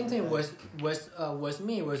 Yeah, same thing with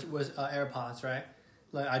me with AirPods, right?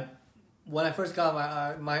 Like when I first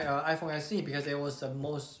got my iPhone SE, because it was the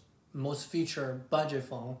most feature budget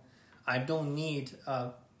phone. I don't need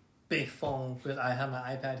a big phone because I have my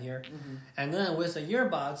iPad here, and then with the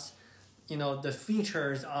earbuds, you know, the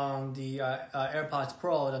features on the AirPods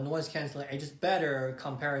Pro, the noise canceling, it's just better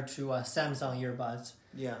compared to Samsung earbuds.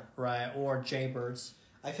 Yeah. Right, or Jaybirds.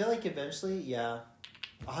 I feel like eventually,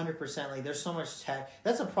 100%. Like, there's so much tech.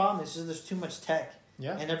 That's a problem. It's just there's too much tech.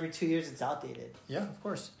 Yeah. And every 2 years, it's outdated. Yeah, of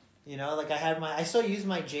course. You know, like I still use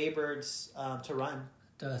my Jaybirds to run.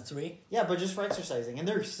 The 3? Yeah, but just for exercising. And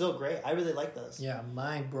they're still great. I really like those. Yeah,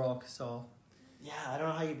 mine broke, so... Yeah, I don't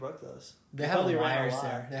know how you broke those. They have wires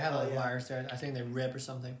there. They have wires there. I think they rip or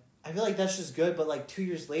something. I feel like that's just good, but like 2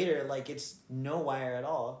 years later, like it's no wire at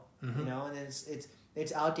all. Mm-hmm. You know, and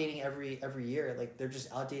it's outdating every year. Like they're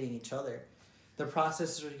just outdating each other. The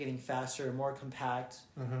processors are getting faster, more compact,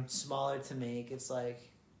 smaller to make. It's like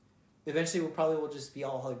eventually will just be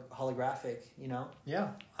all holographic. You know? Yeah,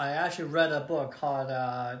 I actually read a book called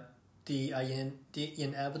The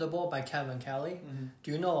Inevitable by Kevin Kelly. Mm-hmm.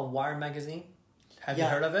 Do you know Wire magazine? Have you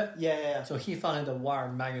heard of it? Yeah. So he founded the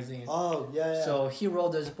Wire magazine. Oh, yeah. So he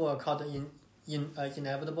wrote this book called The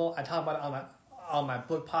Inevitable. I talked about it on my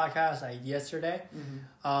book podcast yesterday.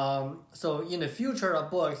 Mm-hmm. So in the future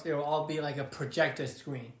of books, it will all be like a projected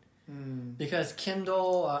screen. Because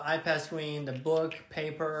Kindle, iPad screen, the book,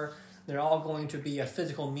 paper, they're all going to be a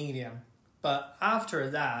physical medium. But after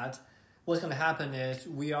that, what's going to happen is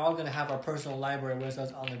we are all going to have our personal library with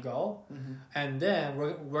us on the go. Mm-hmm. And then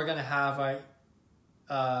we're going to have a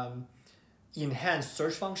enhanced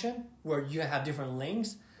search function where you can have different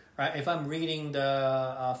links. Right? If I'm reading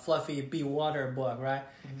the Fluffy Be Water book, right?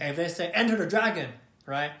 Mm-hmm. And if they say Enter the Dragon,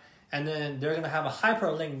 right? And then they're gonna have a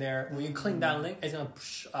hyperlink there. When you click that link, it's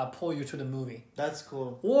gonna pull you to the movie. That's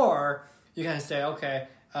cool. Or you can say, okay,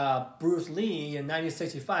 Bruce Lee in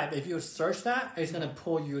 1965. If you search that, it's gonna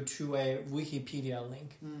pull you to a Wikipedia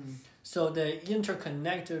link. So the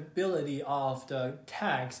interconnectability of the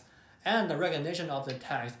text and the recognition of the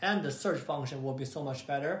text and the search function will be so much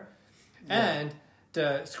better, and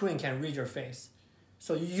the screen can read your face,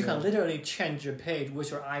 so you can literally change your page with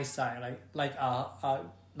your eyesight, like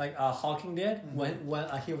Hawking did when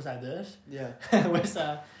he was like this. Yeah.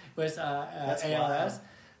 with ALS. Wild.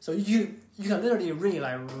 So you can literally read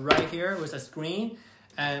like right here with a screen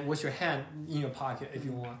and with your hand in your pocket if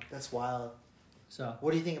you want. That's wild. So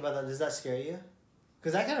what do you think about that? Does that scare you?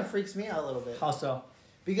 Because that kind of freaks me out a little bit. How so?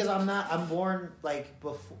 Because I'm born like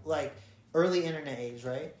early internet age,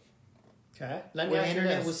 right? Okay. When the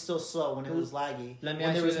internet was still slow, when it was laggy, when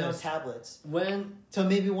there was no tablets. So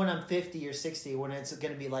maybe when I'm 50 or 60, when it's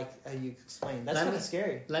going to be like you explained. That's kind of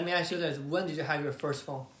scary. Let me ask you this. When did you have your first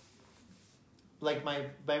phone? Like my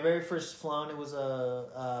very first phone, it was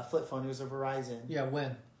a flip phone. It was a Verizon. Yeah,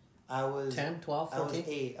 when? I was 10, 12,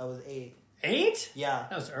 14? I was 8. 8? Yeah.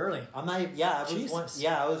 That was early. I'm not. Yeah,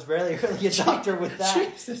 I was really early adopter with that.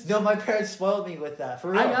 Jesus. No, my parents spoiled me with that.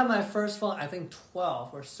 For real. I got my first phone, I think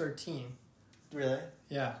 12 or 13. Really?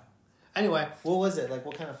 Yeah. Anyway. What was it? Like,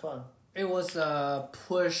 what kind of phone? It was a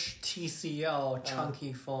push TCL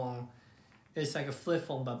chunky phone. It's like a flip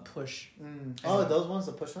phone, but push. Anyway. Oh, those ones,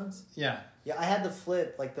 the push ones? Yeah. Yeah, I had the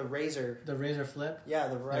flip, like the Razor. The Razor flip? Yeah,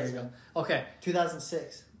 the Verizon. There you go. Okay.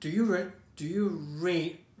 2006. Do you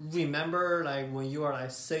remember like when you were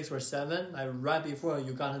like 6 or 7, like right before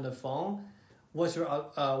you got in the phone? What's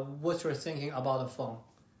your thinking about the phone?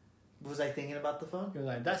 Was I thinking about the phone? You're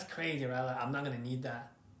like, that's crazy, right? Like, I'm not gonna need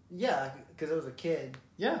that. Yeah, because I was a kid.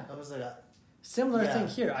 Yeah. I was like, similar thing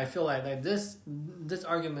here. I feel like this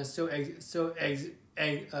argument still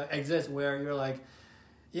exists where you're like,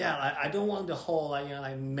 yeah, like, I don't want the whole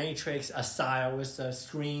like Matrix aside with the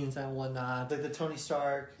screens and whatnot. Like the Tony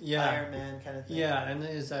Stark, Iron Man kind of thing. Yeah, and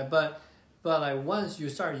it's like, but like once you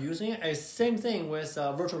start using it, it's same thing with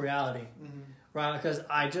virtual reality. Mm-hmm. Right, because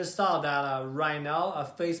I just saw that right now,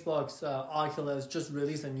 Facebook's Oculus just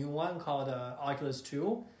released a new one called Oculus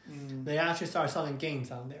 2. They actually start selling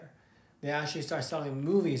games on there. They actually start selling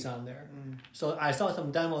movies on there. So I saw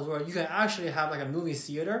some demos where you can actually have like a movie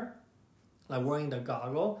theater, like wearing the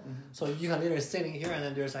goggle. So you can literally sitting here and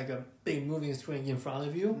then there's like a big movie screen in front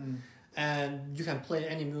of you. And you can play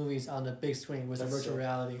any movies on the big screen with virtual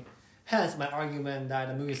reality. Hence my argument that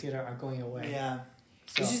the movie theater are going away. Yeah.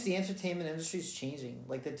 So. It's just the entertainment industry is changing.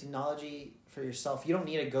 Like the technology for yourself, you don't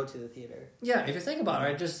need to go to the theater. Yeah, if you think about it,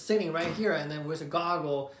 right, just sitting right here and then with a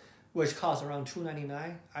goggle, which costs around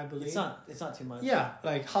 $2.99, I believe. It's not too much. Yeah,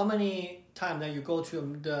 like how many times that you go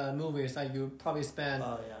to the movies that you probably spend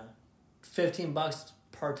 $15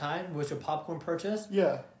 per time with your popcorn purchase?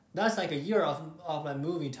 Yeah, that's like a year of like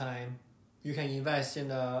movie time. You can invest in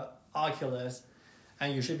the Oculus,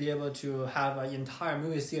 and you should be able to have an entire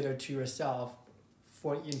movie theater to yourself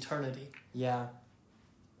for eternity. Yeah.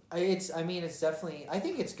 It's definitely, I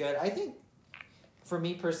think it's good. I think for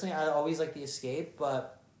me personally, I always like the Escape,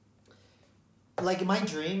 but like in my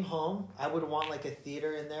dream home, I would want like a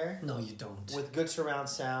theater in there. No, you don't. With good surround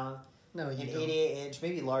sound. No, you don't. 88-inch,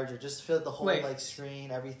 maybe larger, just fill the whole like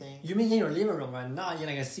screen, everything. You mean in your living room, right? Not in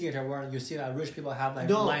like a theater where you see that rich people have like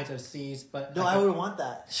lines of seats, but no, I would want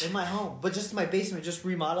that in my home, but just my basement, just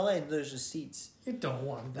remodel it, and there's just seats. You don't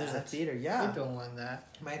want that. There's a theater, yeah. You don't want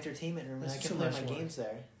that. My entertainment room, and I can play my games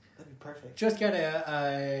there. That'd be perfect. Just get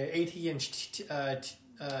a 80-inch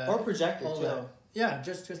or projector too. Yeah,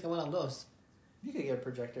 just get one of those. You could get a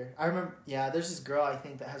projector. I remember. Yeah, there's this girl I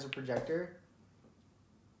think that has a projector,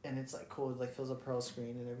 and it's like cool. It like fills up her whole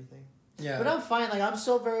screen and everything. Yeah. But I'm fine. Like I'm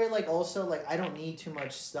still very like also like I don't need too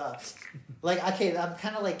much stuff. Like okay, I'm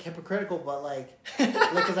kind of like hypocritical, but like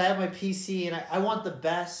because I have my PC and I want the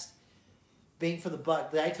best bang for the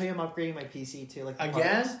buck. Did I tell you I'm upgrading my PC to like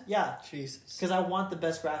again? Yeah. Jesus. Because I want the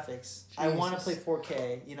best graphics. I want to play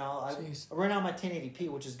 4K. You know, I run out my 1080p,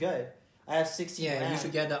 which is good. I have 16 Yeah, RAM. you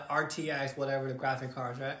should get the RTX, whatever the graphic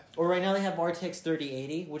cards, right? Or right now they have RTX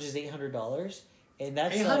 3080, which is $800, and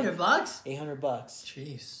that's $800. $800.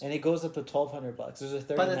 Jeez. And it goes up to $1,200. There's a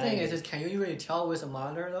 30. But the thing is, can you really tell with a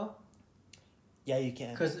monitor though? Yeah, you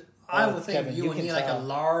can. Because I would think Kevin, you would need tell. like a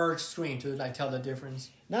large screen to like tell the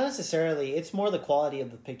difference. Not necessarily. It's more the quality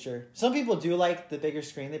of the picture. Some people do like the bigger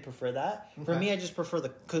screen. They prefer that. Okay. For me, I just prefer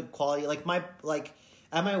the good quality. Like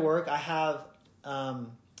at my work, I have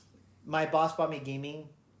my boss bought me a gaming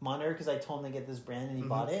monitor because I told him to get this brand and he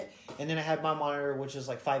bought it. And then I had my monitor, which is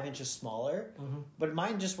like 5 inches smaller. But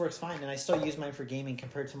mine just works fine, and I still use mine for gaming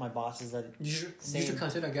compared to my boss's. That you should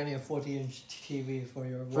consider getting a 40-inch TV for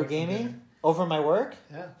your work. For gaming? Computer. Over my work?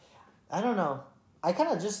 Yeah. I don't know. I kind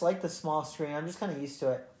of just like the small screen. I'm just kind of used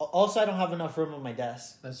to it. Also, I don't have enough room on my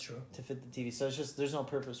desk. That's true. To fit the TV. So it's just, there's no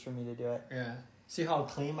purpose for me to do it. Yeah. See how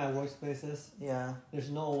clean my workspace is? Yeah. There's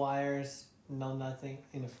no wires, no nothing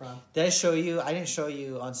in the front. Did I show you? I didn't show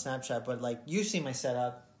you on Snapchat, but like, you've seen my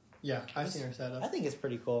setup. Yeah, I've seen your setup. I think it's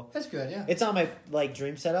pretty cool. That's good, yeah. It's not my like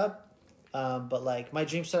dream setup, but like my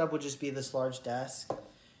dream setup would just be this large desk.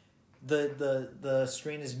 The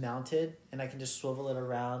screen is mounted, and I can just swivel it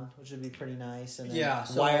around, which would be pretty nice. And then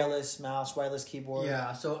wireless mouse, wireless keyboard.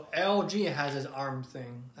 Yeah, so LG has this arm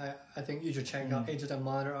thing. I think you should check out. It's just a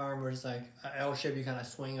monitor arm where it's like an L shape. You kind of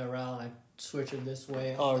swing around, like switch it this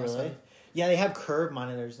way. Oh, really? Side. Yeah, they have curved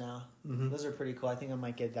monitors now. Those are pretty cool. I think I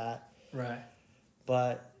might get that. Right.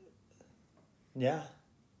 But yeah,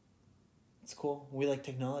 it's cool. We like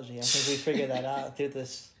technology. I think we figured that out through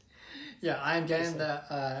this. Yeah, I'm getting the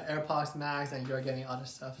AirPods Max, and you're getting other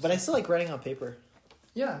stuff. But I still like writing on paper.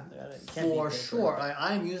 Yeah, for sure.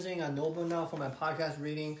 I'm using a notebook now for my podcast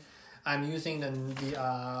reading. I'm using the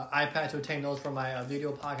iPad to take notes for my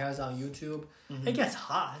video podcast on YouTube. It gets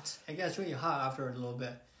hot. It gets really hot after a little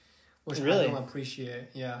bit, which really? I don't appreciate.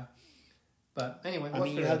 Yeah. But anyway. I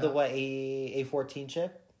mean, you have the A14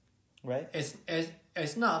 chip, right?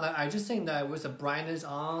 It's not. Like, I just think that with the brightness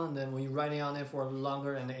on, then when you're writing on it for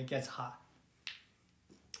longer, and it gets hot.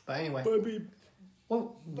 But anyway.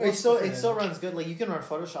 It still runs good. Like you can run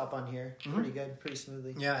Photoshop on here pretty good, pretty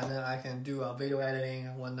smoothly. Yeah, and then I can do video editing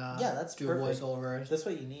and whatnot. Yeah, that's do perfect. voiceovers. That's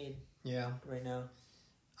what you need. Yeah. Right now.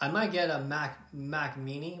 I might get a Mac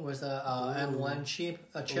Mini with a M1 chip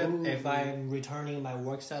if I'm returning my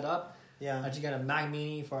work setup. Yeah. I just get a Mac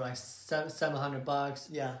Mini for like $700.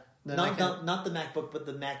 Yeah. Not the MacBook, but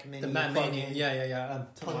the Mac Mini. The Mac Mini, yeah. I'm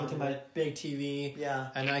plugging into my big TV. Yeah.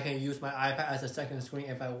 And I can use my iPad as a second screen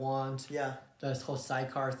if I want. Yeah. This whole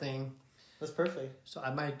sidecar thing. That's perfect. So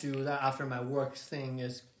I might do that after my work thing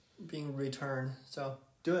is being returned. So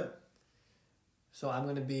do it. So I'm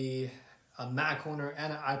going to be a Mac owner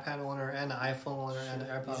and an iPad owner and an iPhone owner and an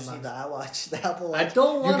AirPods. You just need the iWatch, the Apple Watch. I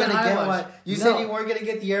don't want an iWatch. Get one. You said you weren't going to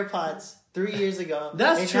get the AirPods 3 years ago.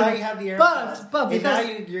 That's true. Now you have the AirPods. But because,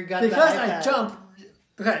 now you got because the iPad. I jumped.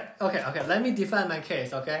 Okay. Let me defend my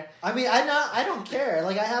case. Okay. I mean, I don't care.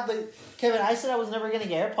 Like I have Kevin. I said I was never gonna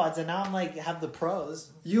get AirPods, and now I'm like have the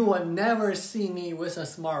pros. You will never see me with a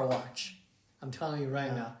smartwatch. I'm telling you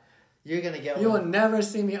right now. You're gonna get one. You will never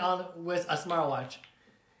see me with a smartwatch.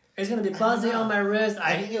 It's gonna be buzzing on my wrist.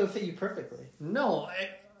 I think it would fit you perfectly. No,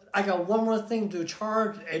 I got one more thing to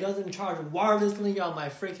charge. It doesn't charge wirelessly on my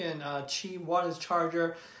freaking cheap wireless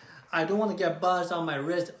charger. I don't want to get buzzed on my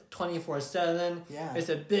wrist 24/7. Yeah. It's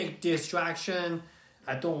a big distraction.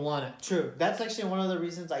 I don't want it. True. That's actually one of the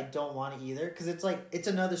reasons I don't want it either. Because it's like, it's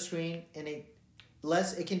another screen and it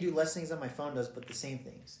can do less things than my phone does, but the same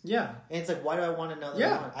things. Yeah. And it's like, why do I want another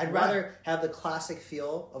one? I'd rather have the classic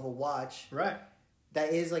feel of a watch. Right.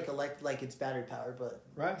 That is like it's battery powered, but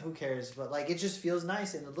who cares? But like, it just feels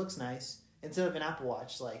nice and it looks nice instead of an Apple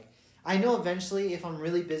Watch. Like, I know eventually if I'm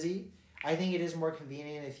really busy, I think it is more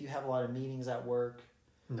convenient if you have a lot of meetings at work.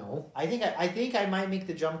 No. I think I might make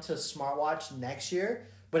the jump to a smartwatch next year,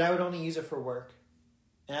 but I would only use it for work.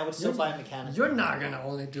 And I would still buy a mechanical. You're not going to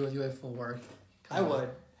only do it for work. I would.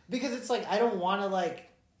 Because it's like, I don't want to like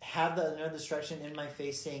have another distraction in my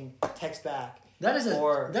face saying text back. That is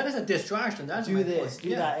a distraction. That's do this, point.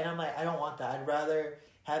 Do that. And I'm like, I don't want that. I'd rather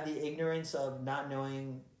have the ignorance of not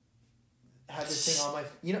knowing have this thing on my,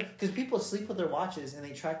 because people sleep with their watches and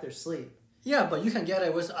they track their sleep. Yeah, but you can get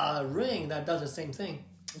it with a ring that does the same thing.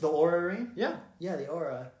 The Oura ring? Yeah. Yeah, the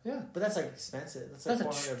Oura. Yeah. But that's like expensive. That's like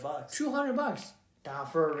 $400. $200. Now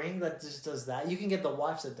for a ring that just does that, you can get the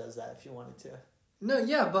watch that does that if you wanted to. No,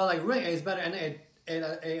 yeah, but like ring is better, and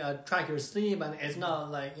it track your sleep, and it's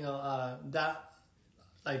not like that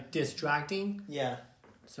like distracting. Yeah.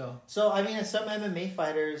 So I mean, some MMA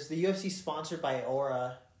fighters, the UFC is sponsored by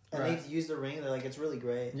Oura, and they've used the ring. They're like, it's really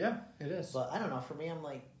great. Yeah, it is. But I don't know. For me, I'm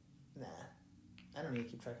like, nah. I don't need to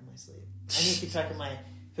keep track of my sleep. I need to keep track of my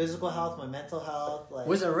physical health, my mental health. Like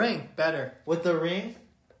with a ring, better. With the ring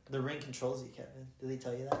controls you, Kevin. Did they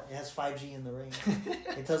tell you that? It has 5G in the ring.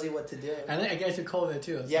 It tells you what to do. And then it gets you COVID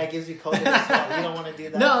too. Yeah, it gives you COVID as well. You don't want to do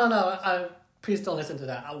that. No. Please don't listen to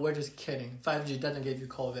that. We're just kidding. 5G doesn't give you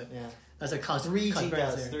COVID. Yeah. That's a constant 3G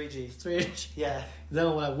does. 3G. 3G. Yeah.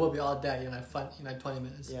 Then we'll be all dead in like 20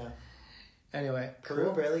 minutes. Yeah. Anyway, Peru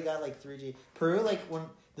cool. barely got like 3G. Peru, like when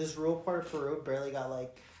this rural part of Peru barely got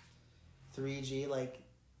like 3G, like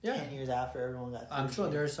 10 years after everyone got 3G. I'm sure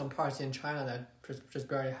there's some parts in China that just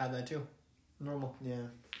barely have that too. Normal. Yeah.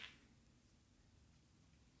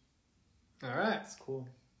 All right. That's cool.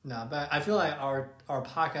 No, but I feel like our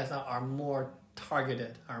podcasts now are more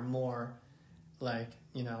targeted, are more like,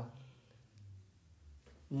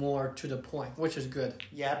 more to the point, which is good.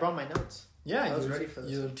 Yeah, I brought my notes. Yeah, I was ready for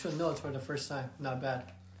this. You took notes for the first time. Not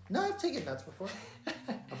bad. No, I've taken notes before.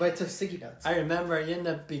 But I took sticky notes. I remember in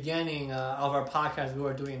the beginning of our podcast, we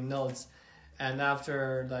were doing notes. And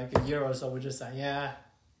after like a year or so, we just said,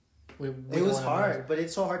 it was hard, but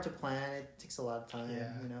it's so hard to plan. It takes a lot of time.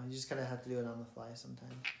 Yeah. You just kind of have to do it on the fly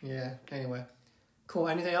sometimes. Yeah, anyway. Cool.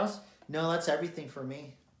 Anything else? No, that's everything for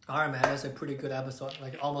me. All right, man. That's a pretty good episode.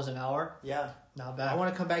 Like almost an hour. Yeah. Not bad. I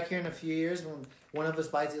want to come back here in a few years when one of us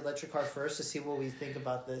buys the electric car first to see what we think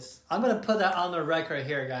about this. I'm going to put that on the record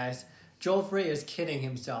here, guys. Joe Free is kidding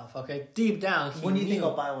himself, okay? Deep down, When do you think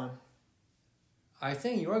I'll buy one? I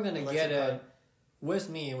think you're going to get it with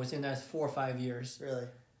me within the next 4 or 5 years. Really?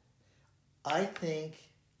 I think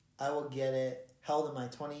I will get it. How old am I?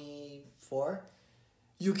 24?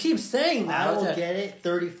 You keep saying that. I will get it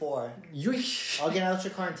 34. I'll get an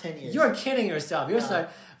electric car in 10 years. You're kidding yourself. You're like,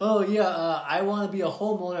 I want to be a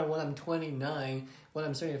homeowner when I'm 29, when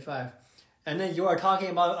I'm 35. And then you are talking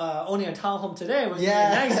about owning a townhome today with me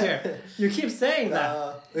next year. You keep saying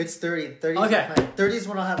that. It's 30. 30 is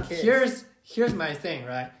when I'll have kids. Here's my thing,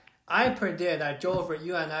 right? I predict that Joe, for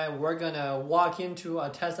you and I, we're going to walk into a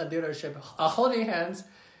Tesla dealership holding hands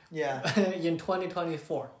in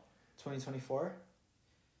 2024. 2024?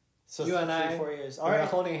 So you and 3-4 years. All right,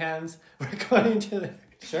 holding hands. We're going to the...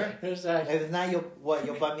 Sure. If not,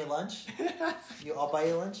 you'll buy me lunch? I'll buy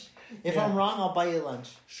you lunch? If I'm wrong, I'll buy you lunch.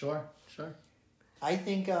 Sure. I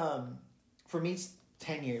think for me, it's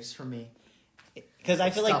 10 years for me. Because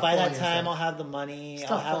I feel like by that time, I'll have the money.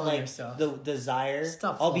 I'll have like the desire.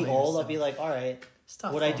 I'll be old. I'll be like, all right,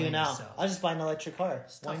 what I do now? I'll just buy an electric car.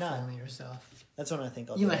 Why not? Fooling yourself. That's what I think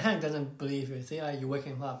I'll do. Even Hank doesn't believe you. See, you wake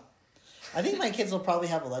him up. I think my kids will probably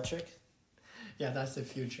have electric. Yeah, that's the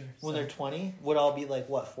future. When they're 20, would all be like,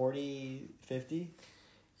 what, 40, 50?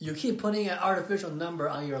 You keep putting an artificial number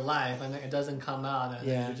on your life and it doesn't come out.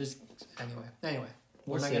 And you just... Anyway,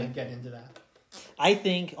 we're not going to get into that. I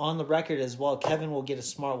think, on the record as well, Kevin will get a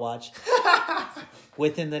smartwatch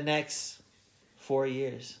within the next 4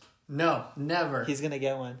 years. No, never. He's going to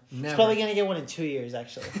get one. Never. He's probably going to get one in 2 years,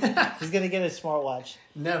 actually. He's going to get a smartwatch.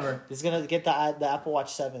 Never. He's going to get the Apple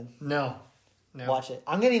Watch 7. No. Watch it.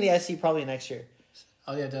 I'm getting the SE probably next year.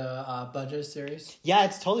 Oh, yeah, the budget series? Yeah,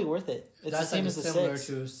 it's totally worth it. It's That's the same like as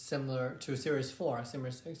the 6. Similar to Series 4,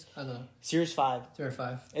 Series 6? I don't know. Series 5. Series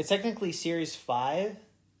 5. It's technically Series 5,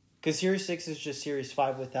 because Series 6 is just Series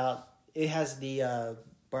 5 without... It has the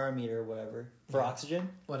barometer or whatever for oxygen.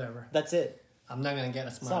 Whatever. That's it. I'm not going to get a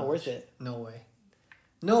smartwatch. It's not worth it. No way.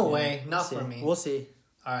 No way. Not for me. We'll see.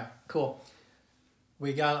 All right, cool.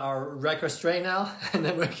 We got our record straight now, and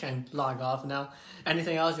then we can log off now.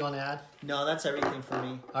 Anything else you want to add? No, that's everything for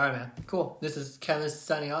me. All right, man. Cool. This is Kevin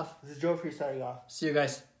signing off. This is Joe Free signing off. See you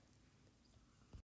guys.